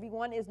repent,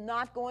 everyone is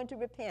not going to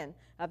repent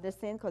of their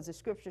sin, because the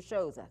scripture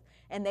shows us.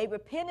 And they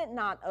repented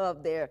not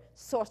of their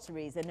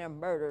sorceries and their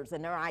murders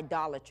and their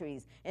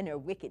idolatries and their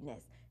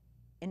wickedness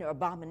and their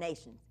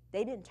abominations.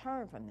 They didn't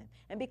turn from them.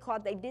 And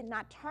because they did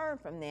not turn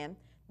from them,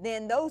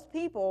 then those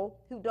people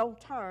who don't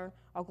turn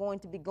are going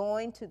to be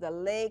going to the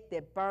lake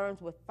that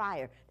burns with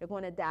fire. They're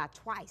going to die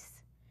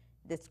twice.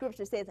 The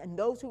scripture says, and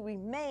those who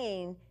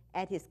remain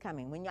at his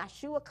coming. When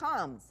Yeshua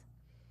comes,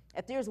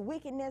 if there's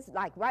wickedness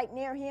like right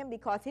near him,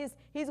 because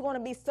he's going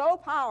to be so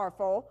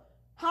powerful,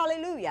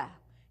 hallelujah,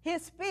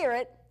 his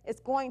spirit is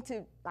going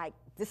to like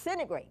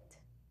disintegrate,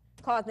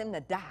 cause them to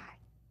die.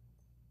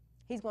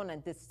 He's going to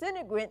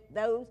disintegrate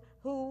those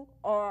who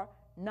are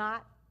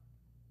not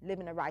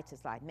living a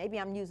righteous life. Maybe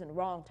I'm using the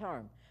wrong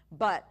term.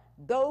 But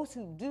those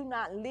who do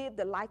not live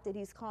the life that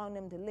he's calling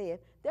them to live,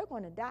 they're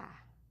going to die.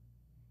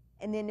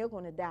 And then they're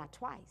going to die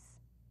twice.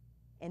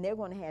 And they're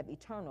going to have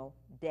eternal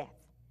death.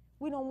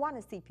 We don't want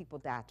to see people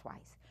die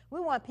twice. We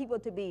want people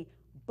to be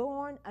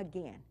born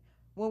again.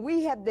 When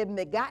we have been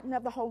begotten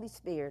of the Holy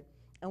Spirit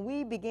and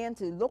we begin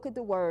to look at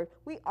the word,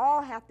 we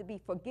all have to be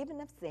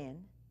forgiven of sin.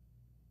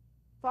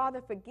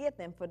 Father, forgive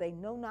them, for they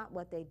know not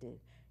what they do.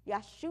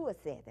 Yeshua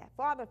said that.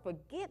 Father,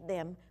 forgive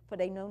them, for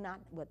they know not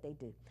what they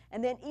do.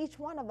 And then each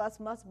one of us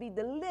must be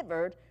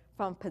delivered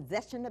from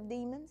possession of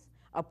demons,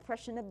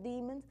 oppression of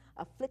demons,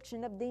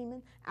 affliction of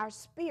demons. Our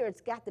spirits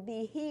got to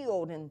be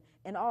healed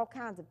and all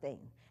kinds of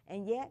things.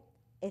 And yet,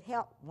 it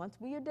helps, once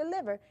we are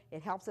delivered,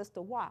 it helps us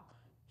to walk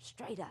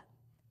straight up.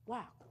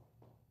 Walk.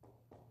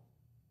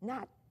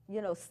 Not,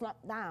 slump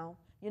down.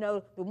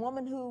 The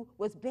woman who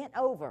was bent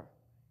over,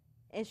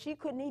 and she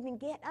couldn't even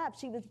get up.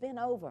 She was bent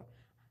over.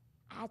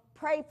 I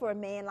prayed for a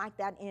man like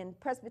that in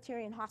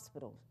Presbyterian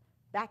hospitals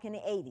back in the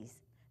 80s.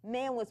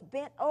 Man was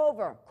bent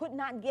over, could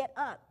not get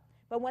up.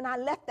 But when I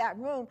left that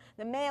room,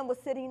 the man was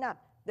sitting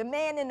up. The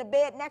man in the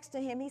bed next to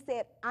him, he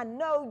said, I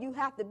know you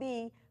have to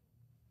be,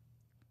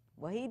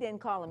 well, he didn't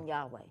call him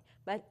Yahweh,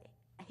 but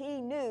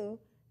he knew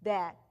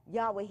that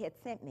Yahweh had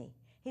sent me.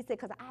 He said,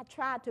 because I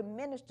tried to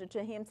minister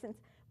to him since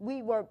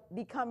we were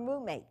become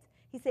roommates.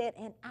 He said,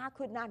 and I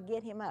could not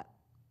get him up.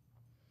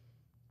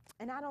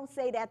 And I don't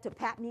say that to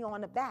pat me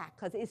on the back,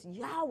 because it's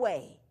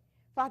Yahweh.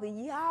 Father,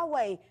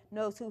 Yahweh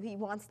knows who he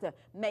wants to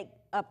make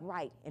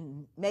upright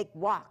and make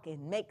walk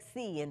and make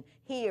see and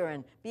hear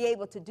and be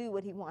able to do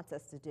what he wants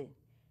us to do.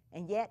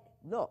 And yet,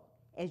 look,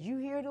 as you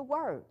hear the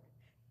word,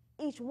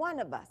 each one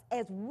of us,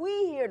 as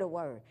we hear the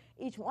word,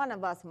 each one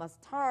of us must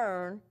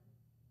turn,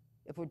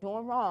 if we're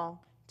doing wrong,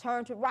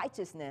 turn to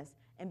righteousness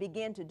and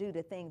begin to do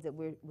the things that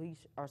we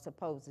are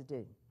supposed to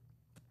do.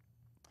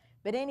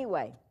 But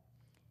anyway,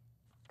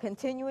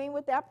 continuing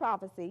with that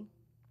prophecy,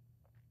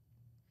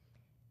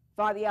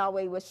 Father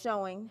Yahweh was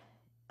showing,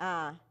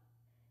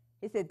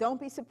 he said, don't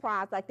be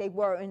surprised like they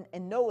were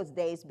in Noah's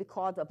days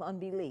because of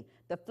unbelief.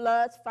 The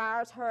floods,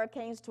 fires,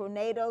 hurricanes,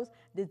 tornadoes,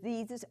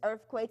 diseases,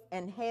 earthquakes,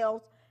 and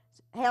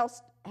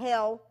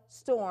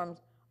hailstorms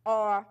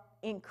are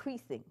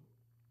increasing.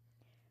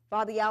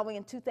 Father Yahweh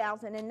in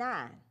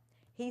 2009,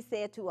 he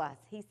said to us,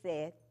 he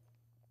said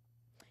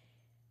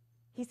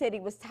he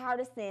was tired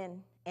of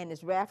sin and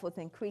his wrath was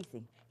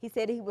increasing. He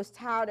said he was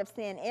tired of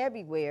sin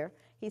everywhere.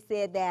 He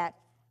said that,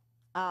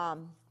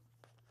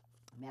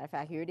 matter of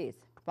fact, here it is.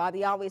 Father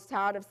Yahweh is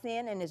tired of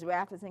sin and his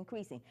wrath is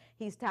increasing.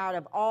 He's tired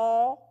of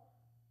all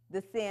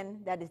the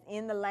sin that is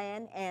in the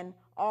land and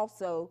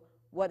also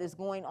what is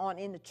going on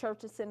in the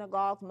churches,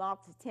 synagogues,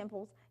 mosques,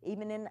 temples,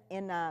 even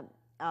in the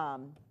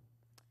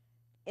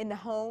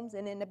homes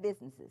and in the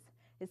businesses.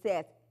 It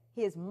says,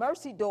 his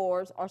mercy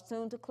doors are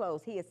soon to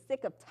close. He is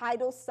sick of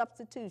title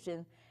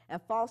substitution and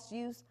false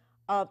use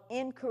of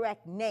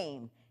incorrect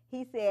name.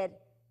 He said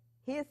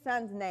his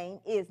son's name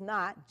is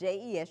not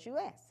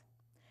J-E-S-U-S.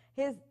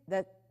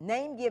 The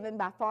name given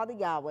by Father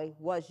Yahweh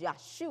was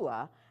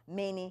Yeshua,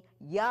 meaning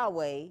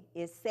Yahweh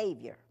is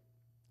Savior.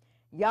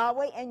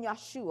 Yahweh and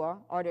Yeshua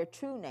are their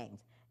true names.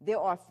 There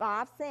are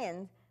 5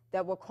 sins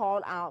that were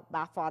called out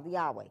by Father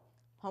Yahweh: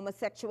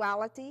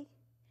 homosexuality,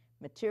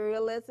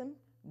 materialism,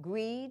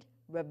 greed,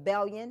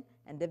 rebellion,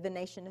 and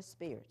divination of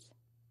spirits.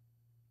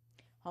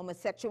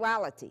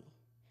 Homosexuality,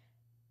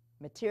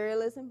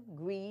 materialism,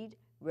 greed,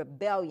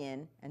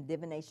 rebellion, and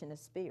divination of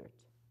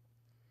spirits.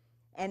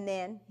 And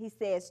then he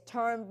says,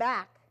 turn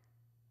back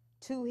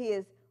to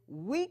his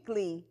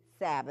weekly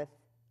Sabbath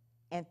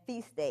and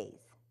feast days.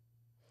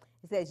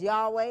 He says,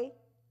 Yahweh's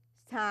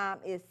time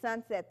is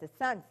sunset to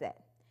sunset.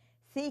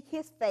 Seek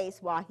his face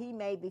while he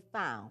may be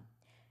found.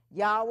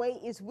 Yahweh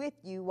is with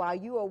you while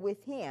you are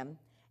with him,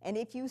 and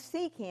if you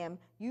seek him,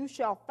 you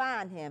shall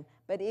find him.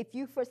 But if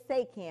you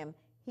forsake him,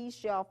 he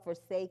shall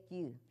forsake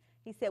you.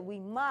 He said we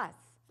must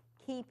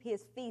keep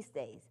his feast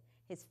days.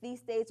 His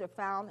feast days are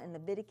found in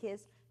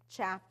Leviticus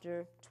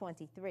chapter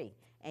 23.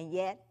 And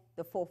yet,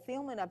 the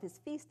fulfillment of his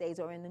feast days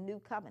are in the new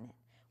covenant.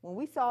 When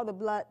we saw the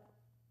blood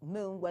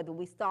moon, whether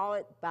we saw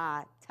it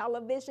by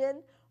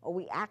television or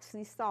we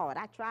actually saw it,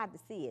 I tried to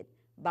see it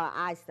by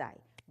eyesight,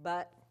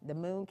 but the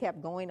moon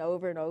kept going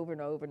over and over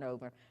and over and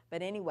over.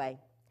 But anyway,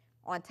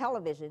 on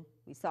television,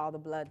 we saw the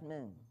blood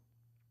moon.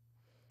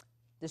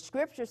 The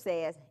scripture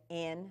says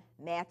in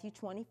Matthew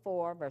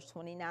 24, verse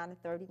 29 to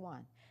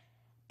 31,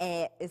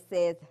 and it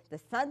says, the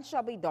sun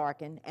shall be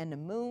darkened, and the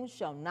moon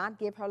shall not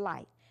give her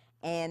light,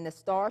 and the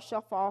stars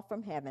shall fall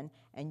from heaven,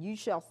 and you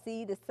shall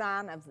see the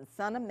sign of the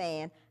Son of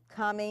Man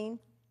coming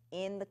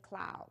in the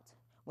clouds.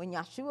 When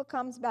Yeshua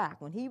comes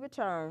back, when he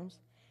returns,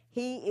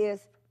 he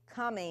is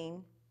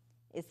coming,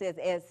 it says,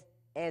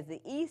 as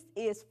the east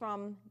is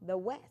from the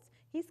west.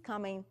 He's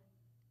coming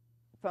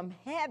from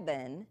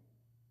heaven.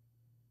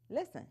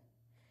 Listen.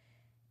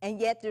 And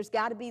yet there's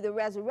got to be the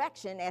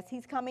resurrection. As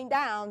he's coming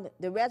down,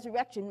 the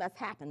resurrection must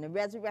happen. The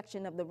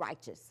resurrection of the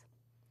righteous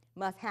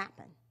must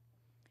happen.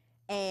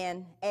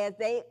 And as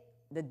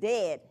the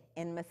dead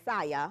and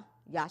Messiah,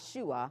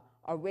 Yahshua,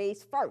 are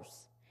raised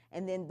first.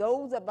 And then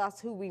those of us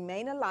who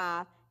remain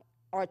alive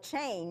are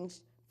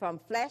changed from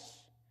flesh,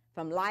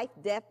 from life,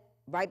 death,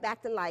 right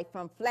back to life,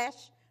 from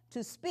flesh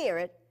to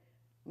spirit,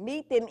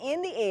 meet them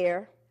in the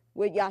air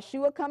with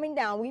Yahshua coming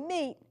down. We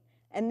meet,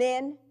 and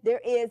then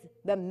there is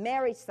the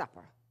marriage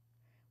supper.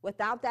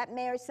 Without that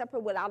marriage supper,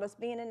 without us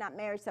being in that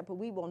marriage supper,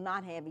 we will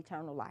not have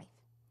eternal life.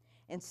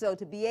 And so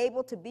to be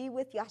able to be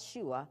with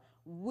Yahshua,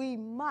 we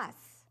must,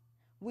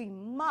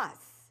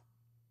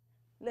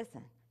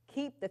 listen,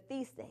 keep the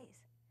feast days.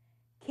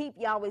 Keep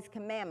Yahweh's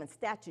commandments,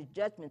 statutes,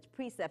 judgments,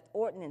 precepts,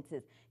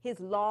 ordinances, his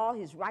law,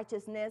 his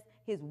righteousness,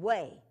 his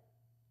way.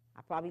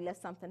 I probably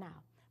left something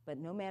out, but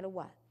no matter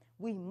what,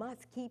 we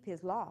must keep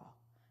his law.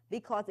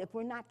 Because if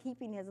we're not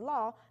keeping his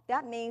law,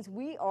 that means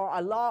we are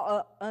a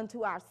law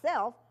unto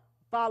ourselves,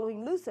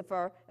 following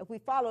Lucifer. If we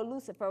follow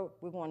Lucifer,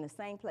 we're going the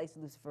same place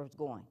Lucifer is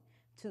going,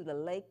 to the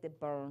lake that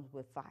burns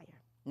with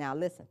fire. Now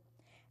listen,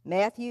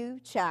 Matthew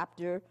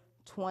chapter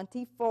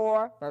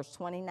 24, verse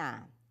 29,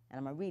 and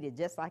I'm going to read it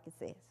just like it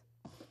says.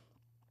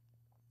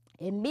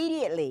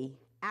 Immediately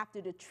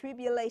after the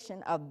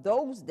tribulation of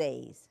those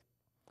days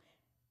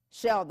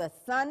shall the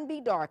sun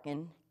be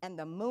darkened, and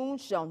the moon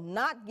shall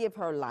not give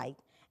her light,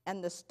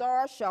 and the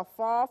stars shall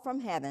fall from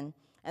heaven,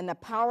 and the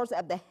powers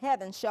of the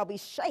heavens shall be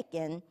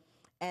shaken,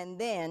 and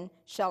then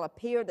shall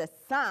appear the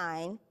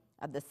sign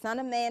of the Son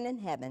of Man in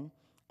heaven,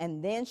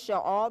 and then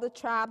shall all the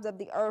tribes of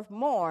the earth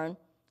mourn,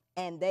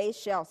 and they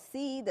shall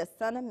see the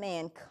Son of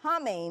Man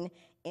coming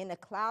in the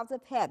clouds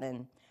of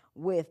heaven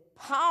with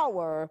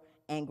power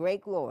and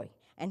great glory.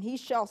 And he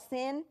shall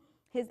send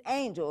his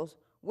angels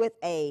with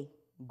a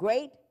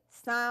great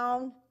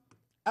sound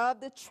of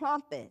the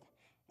trumpet,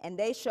 and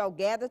they shall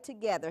gather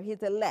together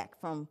his elect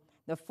from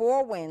the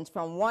four winds,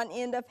 from one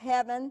end of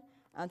heaven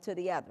unto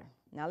the other.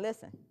 Now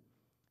listen,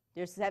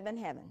 there's 7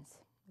 heavens,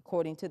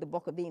 according to the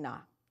book of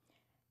Enoch.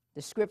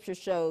 The scripture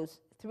shows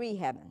 3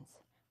 heavens,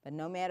 but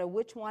no matter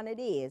which one it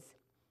is,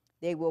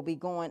 they will be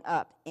going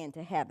up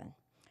into heaven.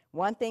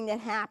 One thing that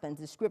happens,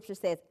 the scripture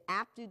says,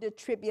 after the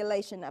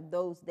tribulation of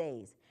those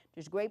days,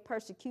 there's great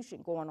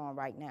persecution going on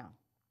right now.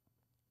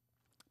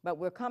 But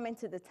we're coming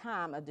to the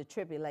time of the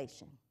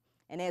tribulation.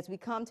 And as we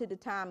come to the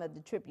time of the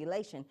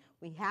tribulation,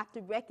 we have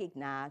to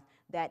recognize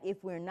that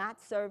if we're not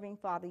serving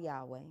Father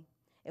Yahweh,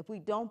 if we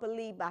don't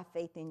believe by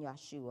faith in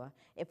Yahshua,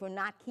 if we're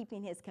not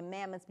keeping his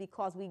commandments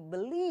because we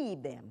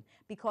believe them,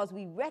 because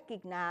we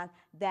recognize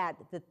that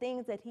the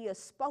things that he has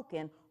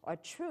spoken are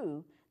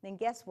true, then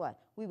guess what?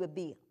 We would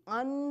be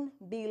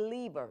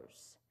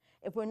unbelievers.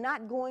 If we're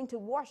not going to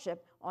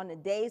worship on the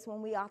days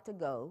when we ought to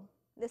go,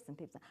 listen,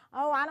 people say,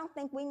 oh, I don't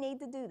think we need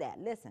to do that.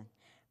 Listen,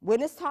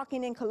 when it's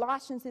talking in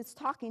Colossians, it's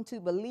talking to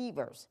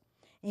believers.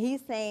 And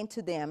he's saying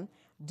to them,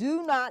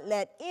 do not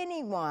let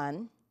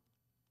anyone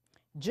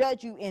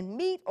judge you in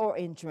meat or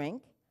in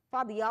drink.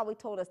 Father Yahweh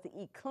told us to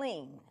eat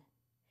clean.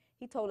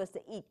 He told us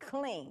to eat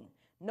clean.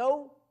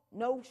 No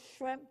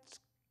shrimp,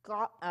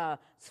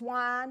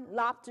 swine,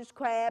 lobsters,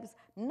 crabs,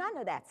 none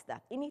of that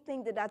stuff.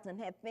 Anything that doesn't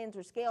have fins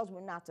or scales,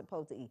 we're not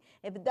supposed to eat.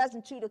 If it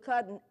doesn't chew the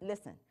cud,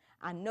 listen,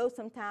 I know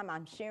sometimes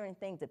I'm sharing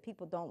things that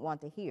people don't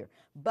want to hear,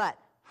 but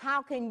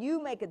how can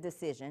you make a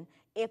decision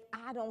if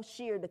I don't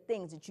share the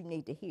things that you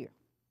need to hear?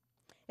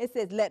 It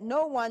says, let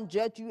no one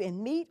judge you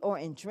in meat or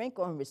in drink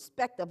or in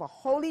respect of a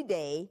holy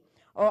day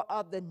or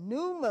of the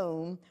new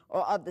moon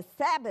or of the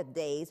Sabbath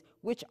days,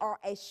 which are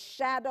a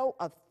shadow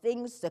of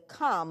things to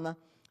come,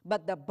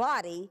 but the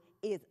body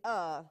is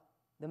of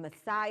the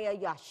Messiah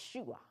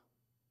Yahshua.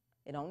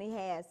 It only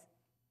has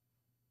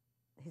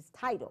his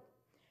title.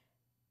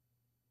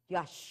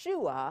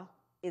 Yahshua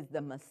is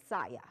the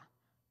Messiah.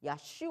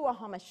 Yahshua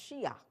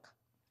HaMashiach.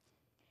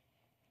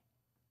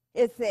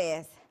 It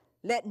says,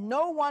 let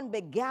no one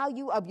beguile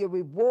you of your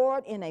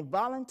reward in a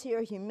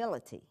volunteer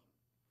humility.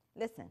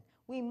 Listen,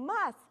 we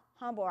must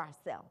humble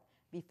ourselves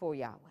before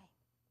Yahweh.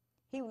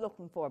 He was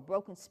looking for a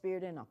broken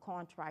spirit and a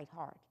contrite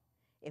heart.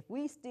 If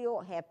we still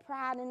have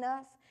pride in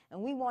us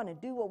and we want to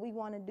do what we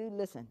want to do,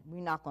 listen,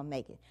 we're not going to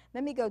make it.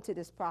 Let me go to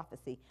this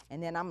prophecy,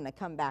 and then I'm going to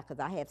come back because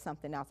I have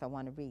something else I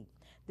want to read.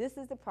 This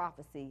is the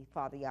prophecy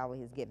Father Yahweh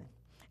has given.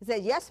 It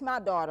says, yes, my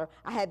daughter,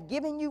 I have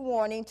given you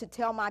warning to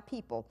tell my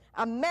people,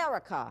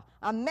 America,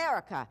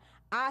 America,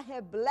 I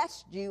have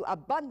blessed you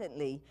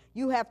abundantly.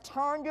 You have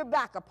turned your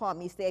back upon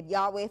me, said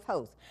Yahweh of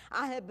hosts.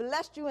 I have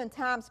blessed you in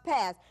times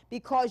past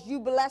because you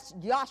blessed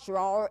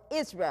Joshua or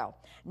Israel.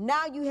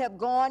 Now you have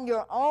gone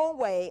your own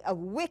way of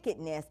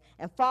wickedness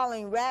and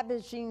following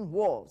ravaging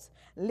wolves,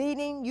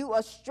 leading you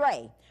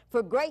astray.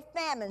 For great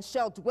famine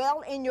shall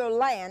dwell in your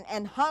land,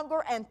 and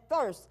hunger and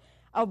thirst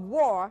of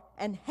war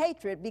and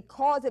hatred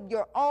because of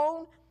your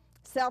own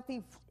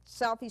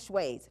selfish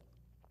ways.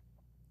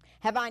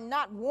 Have I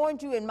not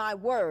warned you in my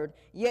word?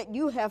 Yet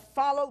you have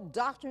followed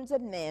doctrines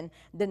of men,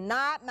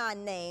 denied my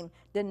name,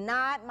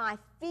 denied my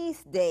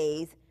feast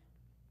days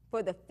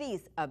for the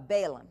feast of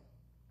Balaam.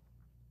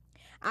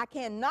 I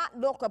cannot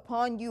look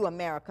upon you,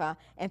 America,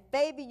 and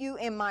favor you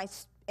in my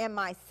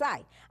my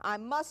sight. I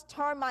must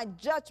turn my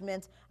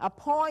judgments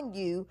upon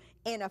you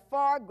in a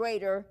far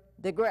greater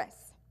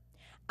digress.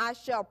 I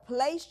shall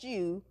place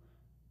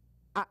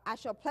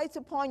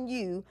upon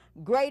you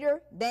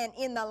greater than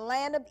in the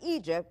land of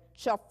Egypt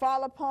shall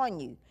fall upon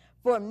you.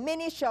 For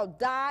many shall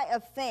die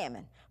of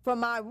famine. For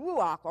my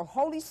Ruach, or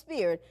Holy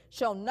Spirit,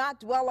 shall not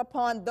dwell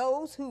upon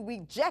those who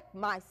reject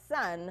my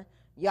Son,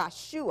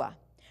 Yahshua.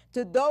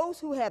 To those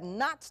who have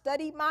not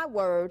studied my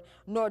word,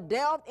 nor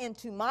delved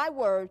into my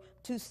word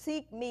to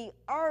seek me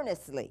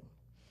earnestly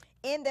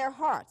in their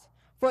hearts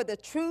for the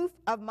truth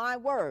of my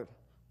word.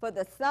 For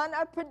the son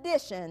of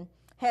perdition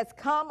has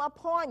come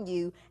upon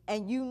you,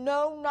 and you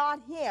know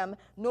not him,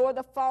 nor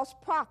the false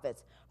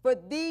prophets. For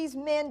these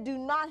men do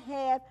not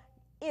have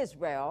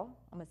Israel,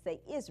 I'm going to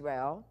say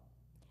Israel,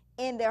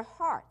 in their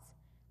hearts.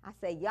 I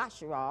say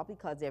Yasharal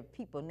because they're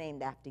people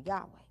named after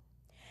Yahweh.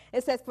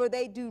 It says, for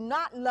they do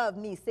not love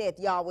me, saith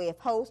Yahweh of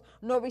hosts,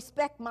 nor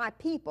respect my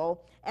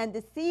people, and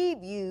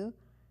deceive you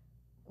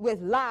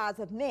with lies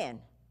of men.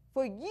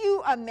 For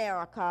you,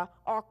 America,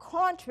 are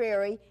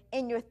contrary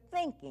in your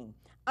thinking,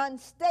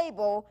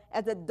 unstable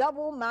as a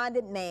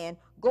double-minded man,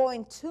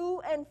 going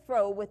to and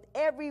fro with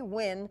every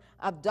wind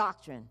of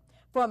doctrine.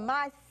 For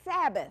my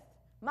Sabbath,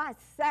 my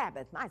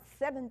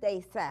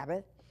 7-day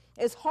Sabbath,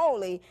 is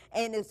holy,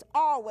 and is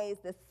always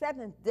the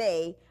 7th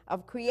day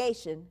of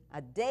creation,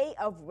 a day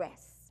of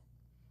rest.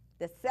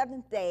 The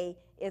 7th day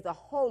is a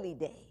holy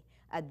day,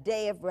 a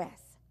day of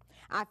rest.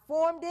 I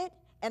formed it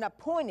and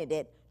appointed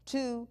it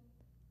to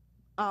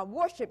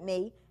worship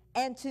me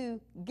and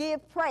to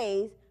give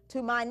praise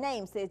to my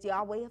name, says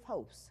Yahweh of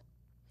hosts.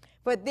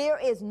 For there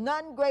is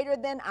none greater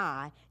than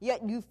I,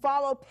 yet you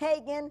follow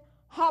pagan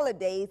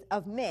holidays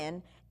of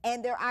men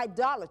and their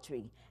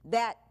idolatry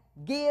that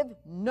give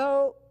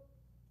no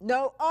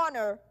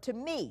honor to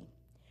me.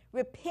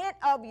 Repent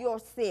of your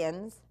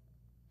sins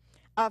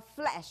of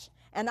flesh,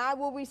 and I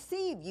will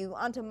receive you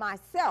unto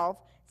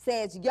myself,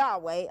 says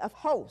Yahweh of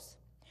hosts.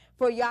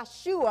 For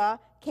Yahshua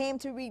came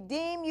to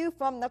redeem you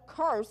from the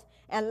curse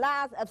and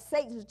lies of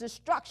Satan's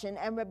destruction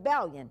and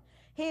rebellion.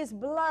 His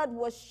blood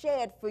was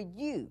shed for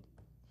you.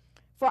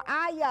 For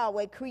I,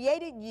 Yahweh,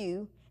 created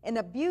you in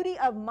the beauty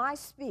of my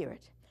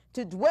spirit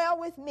to dwell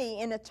with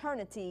me in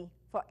eternity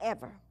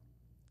forever.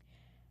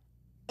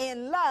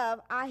 In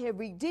love, I have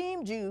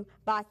redeemed you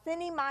by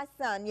sending my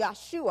son,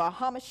 Yahshua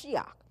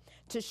HaMashiach,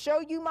 to show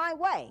you my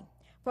way.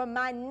 For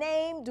my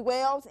name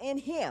dwells in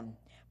him,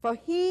 for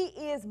he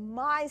is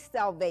my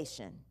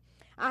salvation.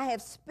 I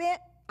have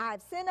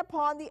sent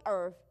upon the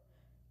earth,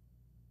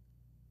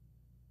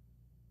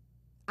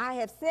 I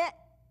have sent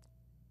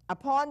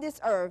upon this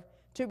earth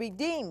to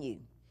redeem you.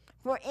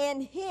 For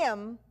in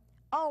him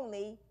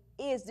only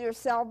is there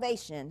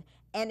salvation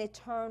and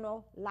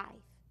eternal life.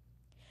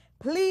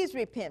 Please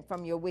repent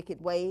from your wicked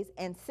ways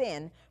and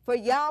sin, for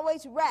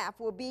Yahweh's wrath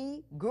will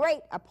be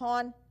great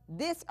upon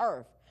this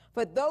earth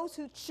for those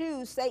who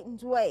choose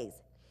Satan's ways.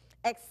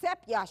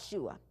 Accept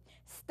Yahshua.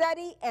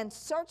 Study and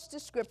search the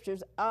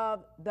scriptures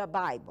of the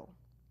Bible.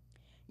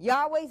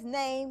 Yahweh's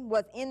name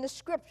was in the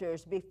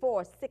scriptures before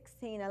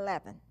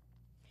 1611.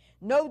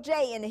 No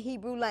J in the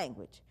Hebrew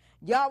language.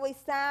 Yahweh's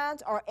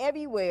signs are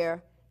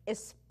everywhere,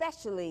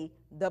 especially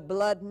the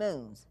blood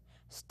moons.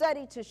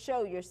 Study to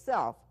show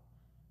yourself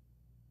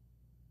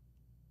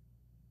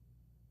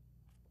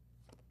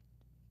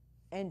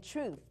and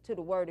truth to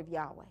the word of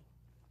Yahweh.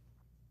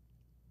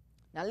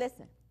 Now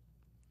listen,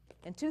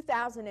 in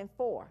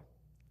 2004,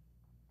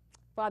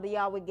 Father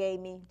Yahweh gave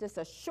me just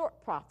a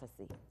short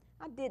prophecy.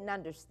 I didn't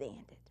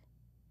understand it.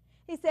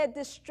 He said,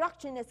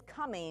 destruction is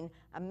coming,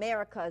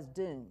 America is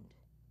doomed.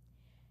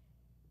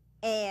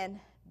 And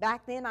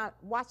back then I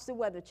watched the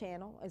Weather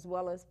Channel as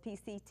well as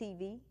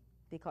PCTV,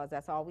 because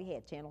that's all we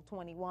had, Channel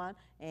 21,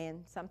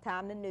 and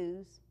sometime the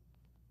news.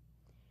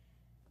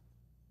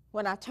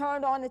 When I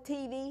turned on the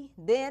TV,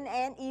 then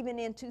and even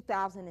in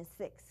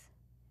 2006,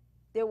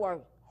 there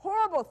were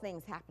horrible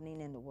things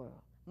happening in the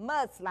world.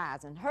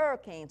 Mudslides and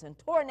hurricanes and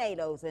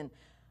tornadoes and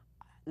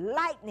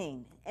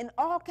lightning and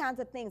all kinds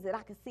of things that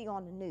I could see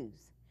on the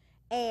news.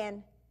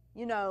 And,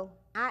 you know,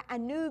 I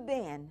knew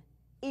then,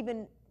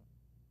 even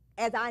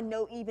as I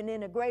know even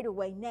in a greater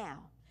way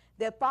now,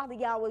 that Father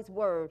Yahweh's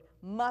word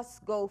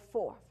must go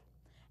forth.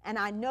 And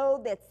I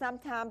know that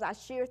sometimes I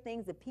share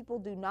things that people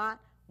do not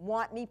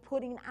want me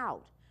putting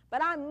out.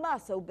 But I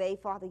must obey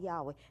Father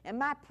Yahweh. And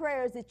my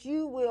prayer is that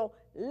you will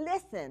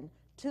listen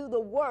to the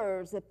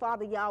words that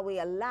Father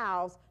Yahweh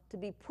allows to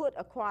be put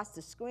across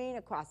the screen,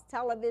 across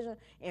television,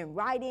 in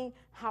writing,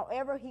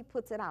 however he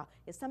puts it out.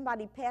 If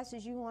somebody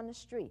passes you on the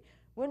street,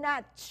 we're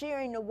not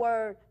sharing the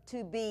word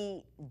to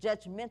be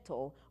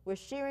judgmental. We're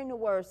sharing the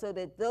word so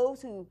that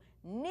those who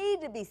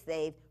need to be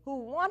saved, who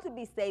want to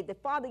be saved,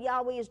 that Father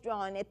Yahweh is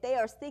drawing, if they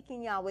are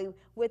seeking Yahweh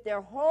with their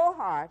whole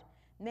heart,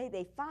 may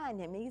they find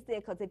him. And he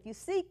said, because if you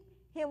seek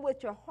him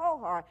with your whole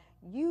heart,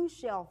 you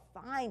shall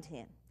find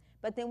him.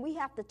 But then we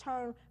have to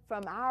turn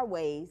from our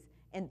ways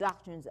and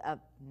doctrines of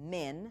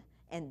men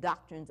and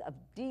doctrines of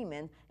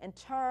demons and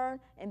turn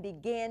and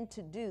begin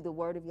to do the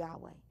word of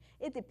Yahweh.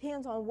 It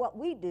depends on what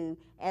we do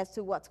as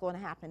to what's going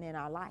to happen in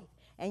our life.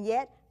 And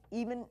yet,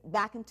 even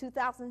back in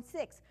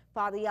 2006,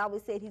 Father Yahweh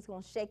said he's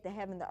going to shake the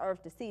heaven, the earth,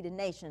 the sea, the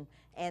nation,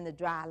 and the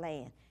dry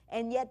land.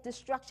 And yet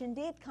destruction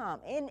did come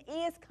and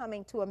is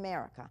coming to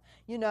America.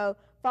 You know,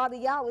 Father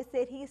Yahweh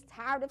said he's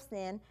tired of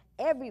sin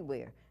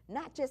everywhere,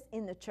 not just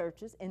in the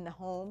churches, in the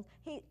homes.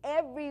 He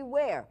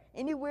everywhere.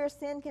 Anywhere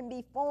sin can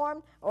be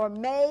formed or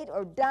made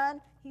or done,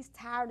 he's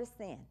tired of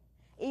sin.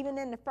 Even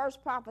in the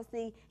first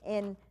prophecy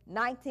in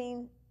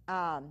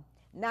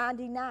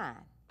 1999,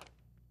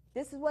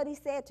 this is what he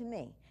said to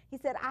me. He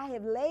said, I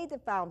have laid the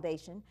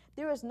foundation.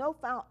 There is no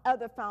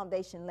other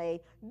foundation laid.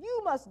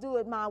 You must do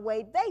it my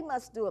way. They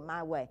must do it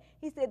my way.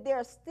 He said,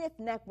 they're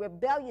stiff-necked,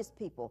 rebellious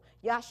people.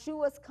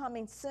 Yahshua's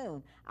coming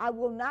soon. I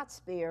will not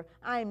spare.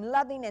 I am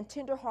loving and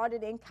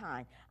tender-hearted and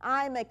kind.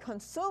 I am a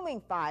consuming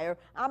fire.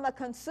 I'm a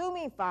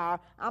consuming fire.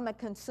 I'm a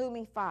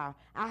consuming fire.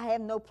 I have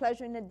no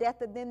pleasure in the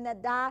death of them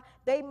that die.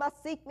 They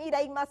must seek me.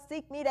 They must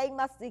seek me. They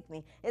must seek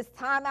me. It's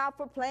time out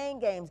for playing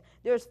games.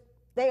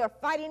 They are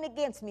fighting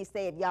against me,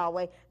 said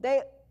Yahweh.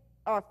 They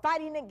are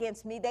fighting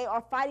against me. They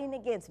are fighting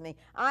against me.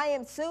 I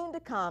am soon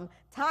to come.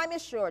 Time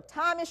is short.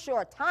 Time is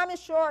short. Time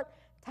is short.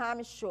 Time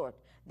is short.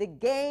 The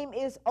game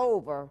is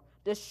over.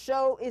 The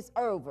show is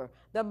over.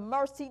 The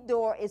mercy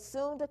door is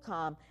soon to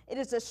come. It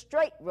is a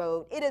straight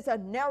road. It is a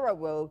narrow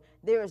road.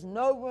 There is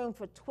no room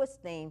for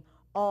twisting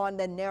on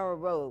the narrow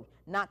road,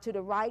 not to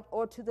the right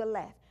or to the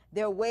left.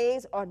 Their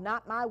ways are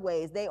not my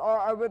ways. They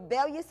are a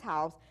rebellious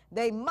house.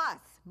 They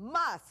must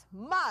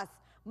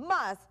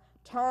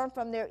turn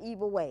from their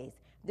evil ways.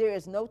 There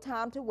is no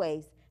time to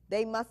waste.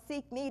 They must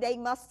seek me. They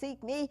must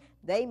seek me.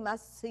 They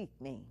must seek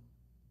me.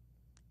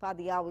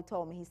 Father Yahweh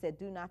told me, he said,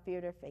 do not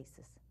fear their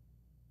faces.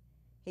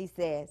 He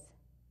says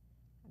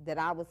that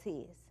I was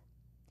his.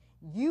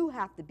 You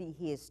have to be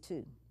his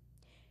too.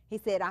 He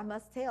said, I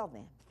must tell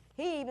them.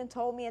 He even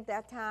told me at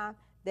that time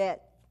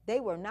that they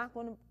were not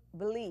going to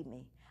believe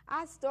me.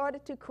 I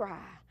started to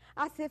cry.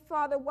 I said,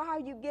 Father, why are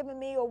you giving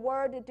me a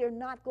word that they're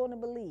not going to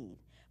believe?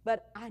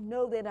 But I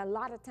know that a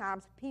lot of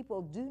times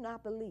people do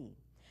not believe.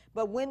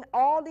 But when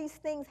all these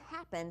things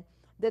happen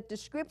that the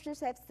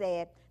scriptures have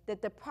said,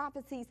 that the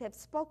prophecies have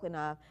spoken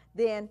of,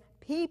 then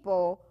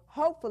people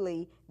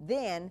hopefully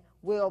then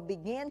will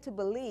begin to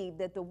believe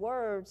that the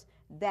words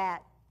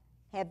that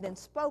have been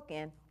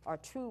spoken are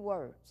true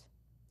words.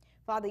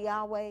 Father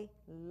Yahweh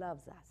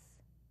loves us.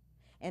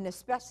 And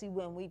especially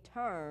when we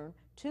turn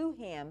to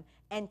him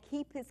and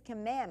keep his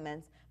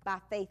commandments by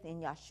faith in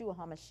Yahshua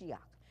HaMashiach,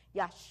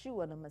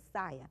 Yahshua the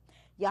Messiah,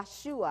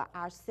 Yahshua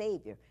our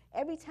Savior.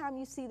 Every time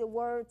you see the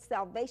word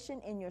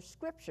salvation in your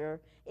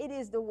scripture, it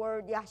is the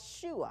word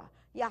Yahshua,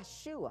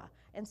 Yahshua.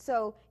 And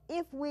so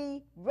if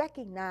we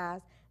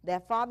recognize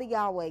that Father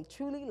Yahweh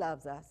truly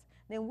loves us,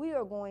 then we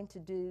are going to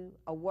do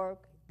a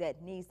work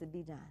that needs to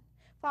be done.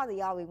 Father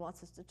Yahweh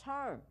wants us to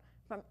turn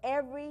from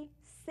every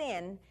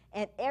sin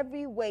and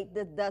every weight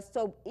that does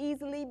so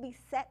easily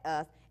beset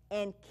us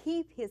and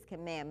keep his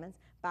commandments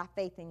by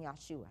faith in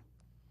Yahshua.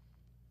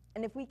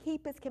 And if we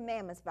keep his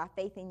commandments by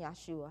faith in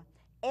Yahshua,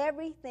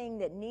 everything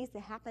that needs to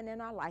happen in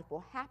our life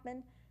will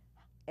happen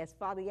as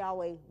Father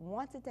Yahweh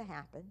wants it to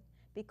happen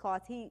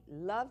because he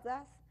loves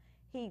us.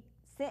 He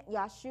sent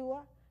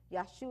Yahshua.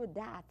 Yahshua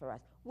died for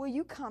us. Will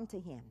you come to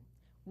him?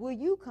 Will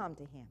you come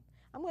to him?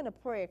 I'm going to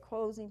pray a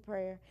closing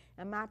prayer,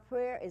 and my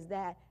prayer is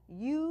that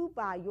you,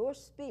 by your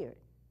spirit,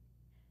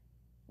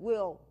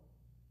 will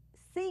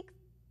seek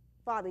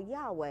Father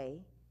Yahweh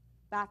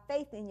by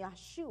faith in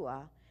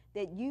Yahshua,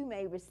 that you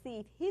may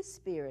receive his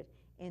spirit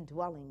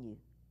indwelling you.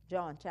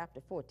 John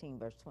chapter 14,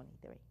 verse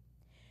 23.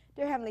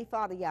 Dear Heavenly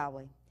Father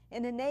Yahweh,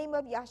 in the name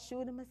of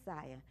Yahshua the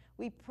Messiah,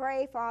 we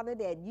pray, Father,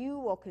 that you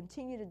will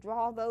continue to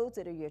draw those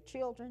that are your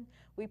children.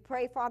 We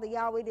pray, Father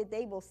Yahweh, that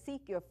they will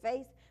seek your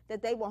face,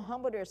 that they will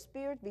humble their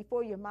spirit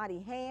before your mighty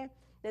hand,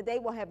 that they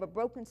will have a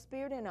broken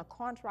spirit and a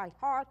contrite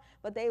heart,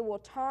 but they will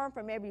turn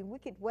from every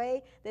wicked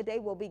way, that they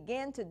will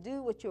begin to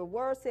do what your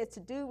word says to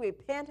do,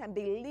 repent and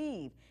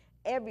believe.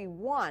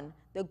 Everyone,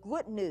 the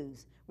good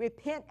news,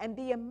 repent and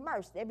be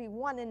immersed,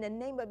 everyone in the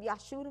name of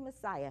Yahshua the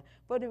Messiah,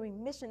 for the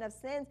remission of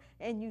sins,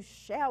 and you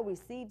shall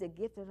receive the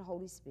gift of the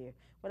Holy Spirit.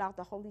 Without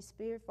the Holy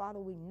Spirit, Father,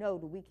 we know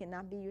that we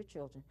cannot be your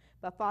children.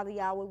 But Father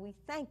Yahweh, we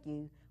thank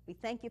you. We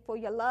thank you for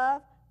your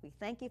love. We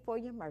thank you for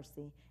your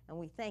mercy, and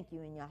we thank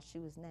you in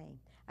Yahshua's name.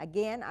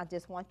 Again, I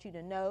just want you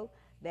to know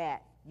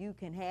that you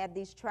can have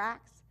these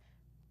tracks,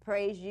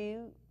 Praise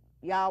You,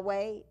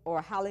 Yahweh,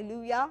 or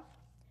Halleu YAH.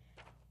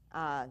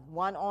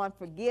 One on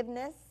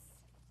forgiveness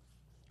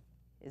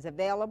is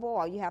available.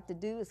 All you have to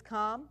do is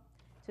come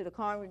to the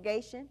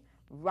congregation,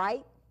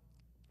 write,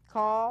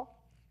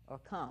 call, or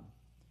come.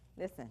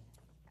 Listen,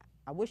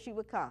 I wish you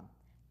would come.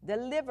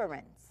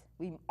 Deliverance.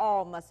 We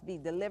all must be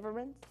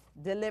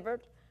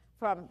delivered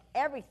from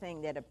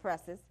everything that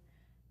oppresses.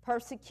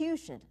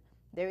 Persecution.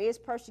 There is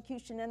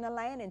persecution in the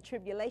land, and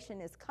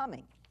tribulation is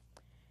coming.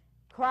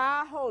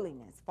 Cry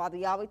holiness. Father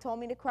Yahweh told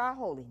me to cry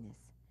holiness.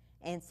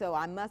 And so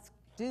I must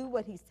do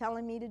what he's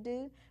telling me to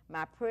do.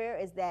 My prayer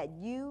is that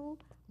you,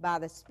 by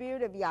the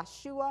Spirit of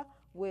Yahshua,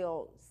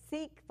 will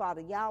seek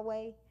Father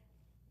Yahweh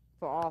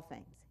for all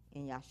things.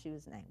 In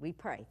Yahshua's name, we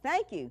pray.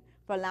 Thank you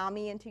for allowing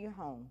me into your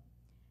home.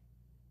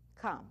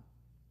 Come.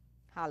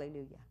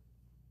 Hallelujah.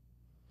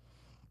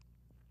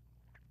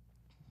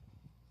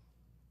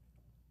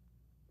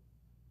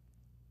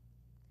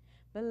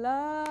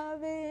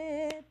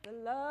 Beloved,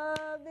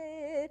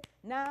 beloved,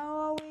 now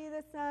are we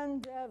the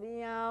sons of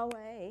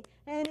Yahweh,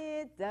 and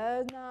it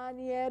does not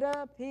yet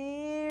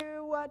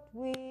appear what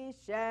we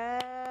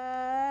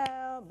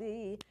shall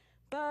be.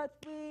 But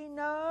we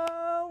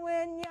know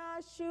when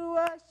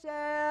Yahshua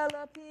shall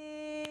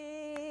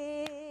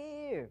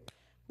appear.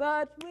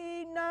 But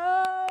we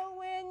know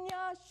when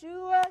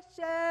Yahshua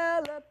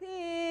shall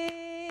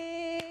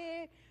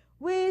appear,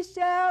 we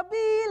shall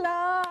be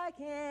like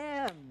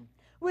him.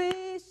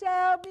 We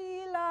shall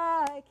be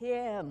like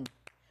him,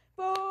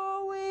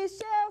 for we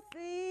shall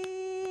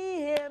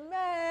see him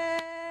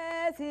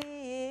as he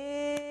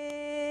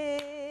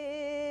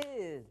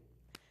is.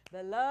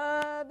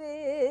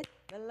 Beloved,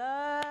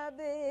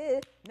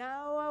 beloved,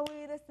 now are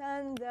we the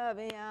sons of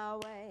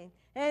Yahweh,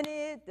 and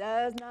it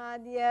does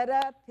not yet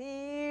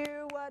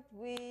appear what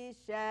we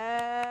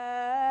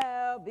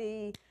shall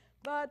be.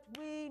 But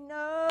we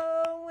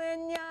know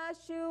when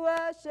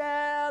Yahshua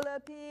shall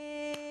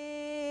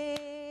appear.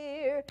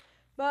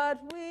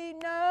 But we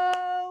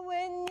know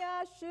when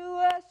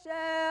Yahshua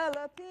shall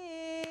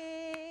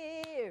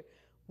appear,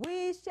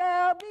 we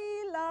shall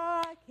be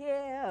like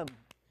him.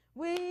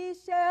 We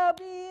shall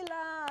be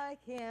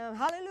like him.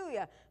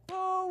 Hallelujah.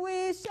 For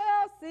we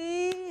shall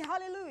see,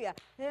 hallelujah,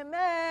 him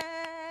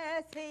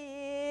as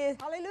he is.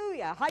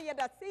 Hallelujah.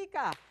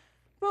 Hayadasika.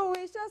 For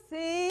we shall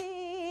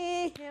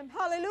see him,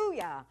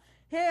 hallelujah,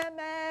 him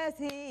as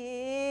he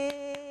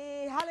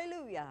is.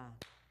 Hallelujah.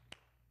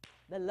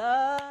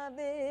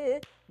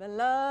 Beloved,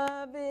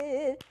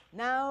 beloved,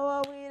 now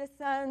are we the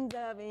sons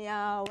of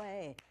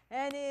Yahweh,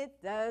 and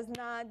it does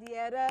not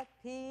yet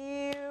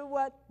appear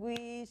what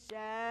we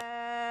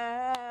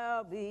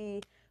shall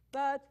be.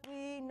 But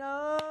we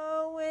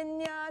know when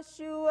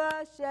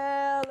Yahshua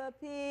shall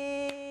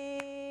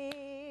appear.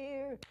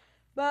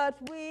 But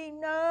we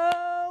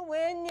know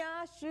when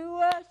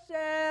Yahshua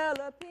shall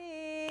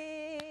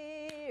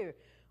appear,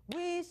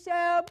 we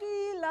shall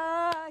be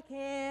like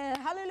him.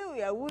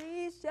 Hallelujah.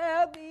 We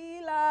shall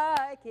be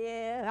like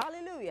him.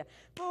 Hallelujah.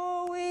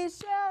 For we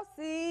shall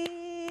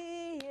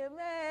see him.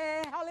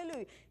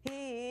 Hallelujah.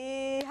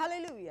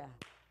 Hallelujah.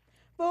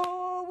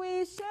 For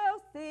we shall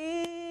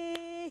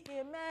see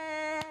him.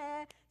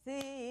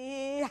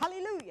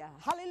 Hallelujah.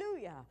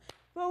 Hallelujah.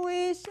 For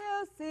we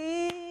shall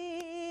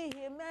see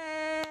him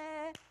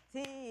as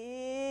he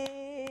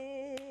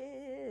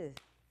is.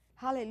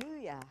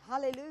 Hallelujah.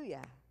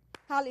 Hallelujah.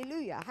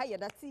 Hallelujah.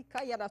 Hayadasi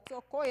kayana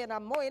sokoyana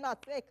moyana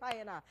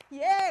sekayana.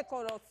 Ye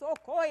koro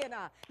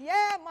sokoyana.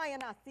 Ye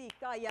mayana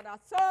sika yana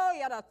so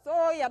yana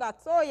so yana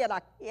so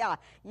yana ya.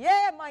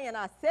 Ye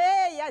mayana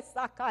se ya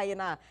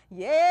sakayana.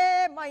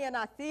 Ye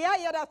mayana siya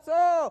yana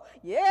so.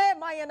 Ye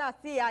mayana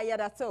siya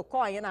yana so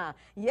koyana.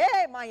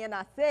 Ye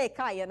mayana se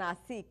kayana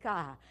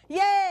sika.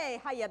 Ye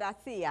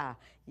hayadasiya.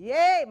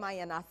 Ye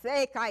mayana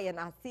se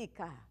kayana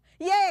sika.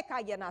 Ye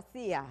kayana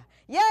siya.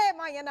 Ye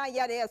mayana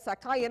yada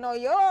sakayano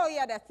yo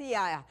yada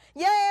siya.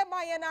 Ye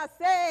mayana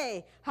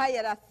se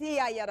hayada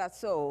siya yada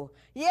so.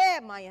 Ye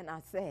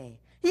mayana se.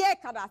 Ye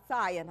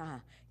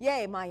karasayana.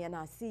 Ye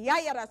mayana siya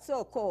yada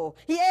so ko.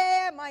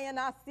 Ye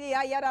mayana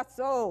siya yada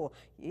so.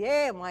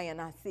 Ye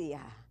mayana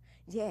siya.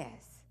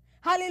 Yes.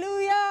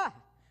 Hallelujah.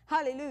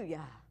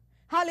 Hallelujah.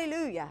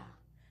 Hallelujah.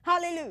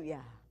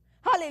 Hallelujah.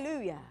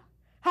 Hallelujah.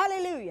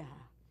 Hallelujah.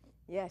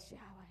 Yes,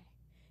 Yahweh.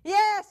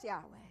 Yes,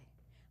 Yahweh.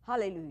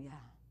 Hallelujah.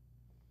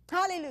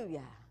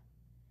 Hallelujah.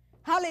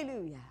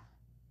 Hallelujah.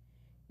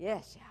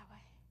 Yes,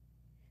 Yahweh.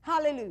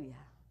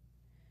 Hallelujah.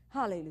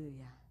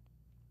 Hallelujah.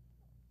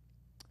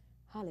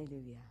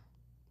 Hallelujah.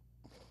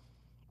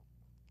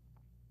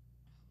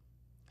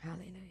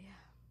 Hallelujah.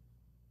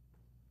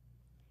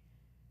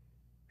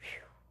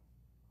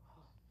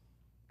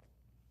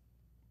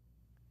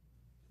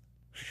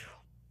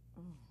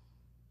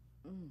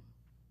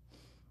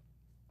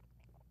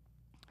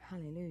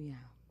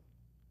 Hallelujah.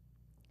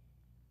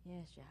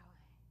 Yes, Yahweh.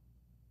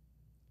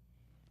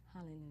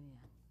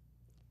 Hallelujah.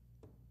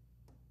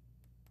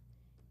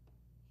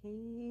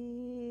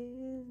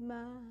 He is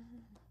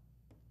mine.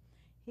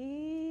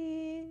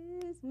 He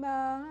is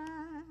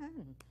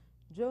mine.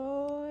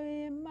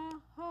 Joy in my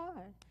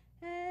heart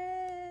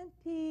and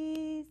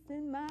peace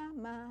in my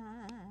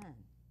mind.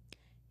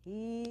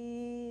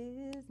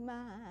 He is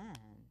mine.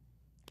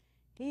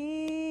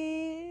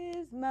 He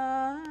is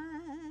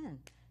mine.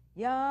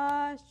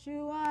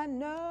 Yahshua, I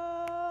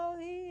know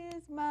he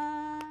is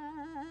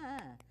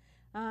mine.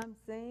 I'm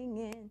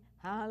singing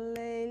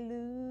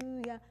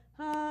hallelujah,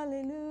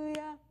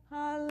 hallelujah,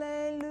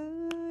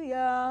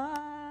 hallelujah.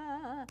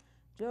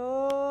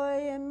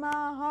 Joy in my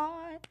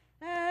heart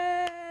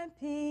and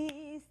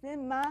peace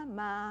in my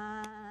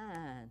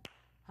mind.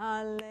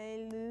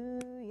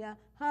 Hallelujah,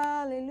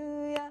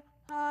 hallelujah,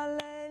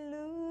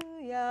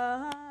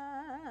 hallelujah.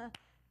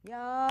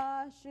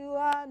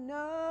 Yahshua, I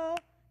know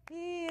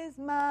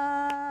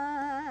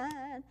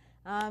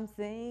I'm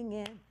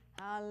singing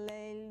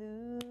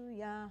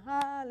hallelujah,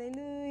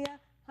 hallelujah,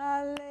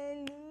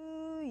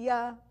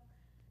 hallelujah.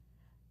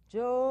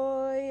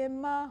 Joy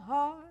in my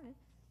heart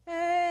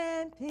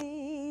and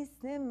peace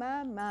in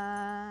my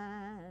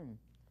mind.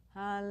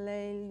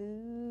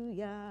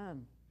 Hallelujah.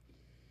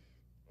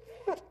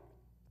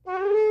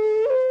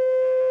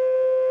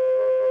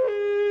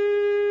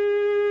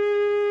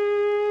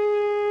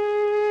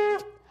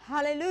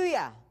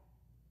 Hallelujah.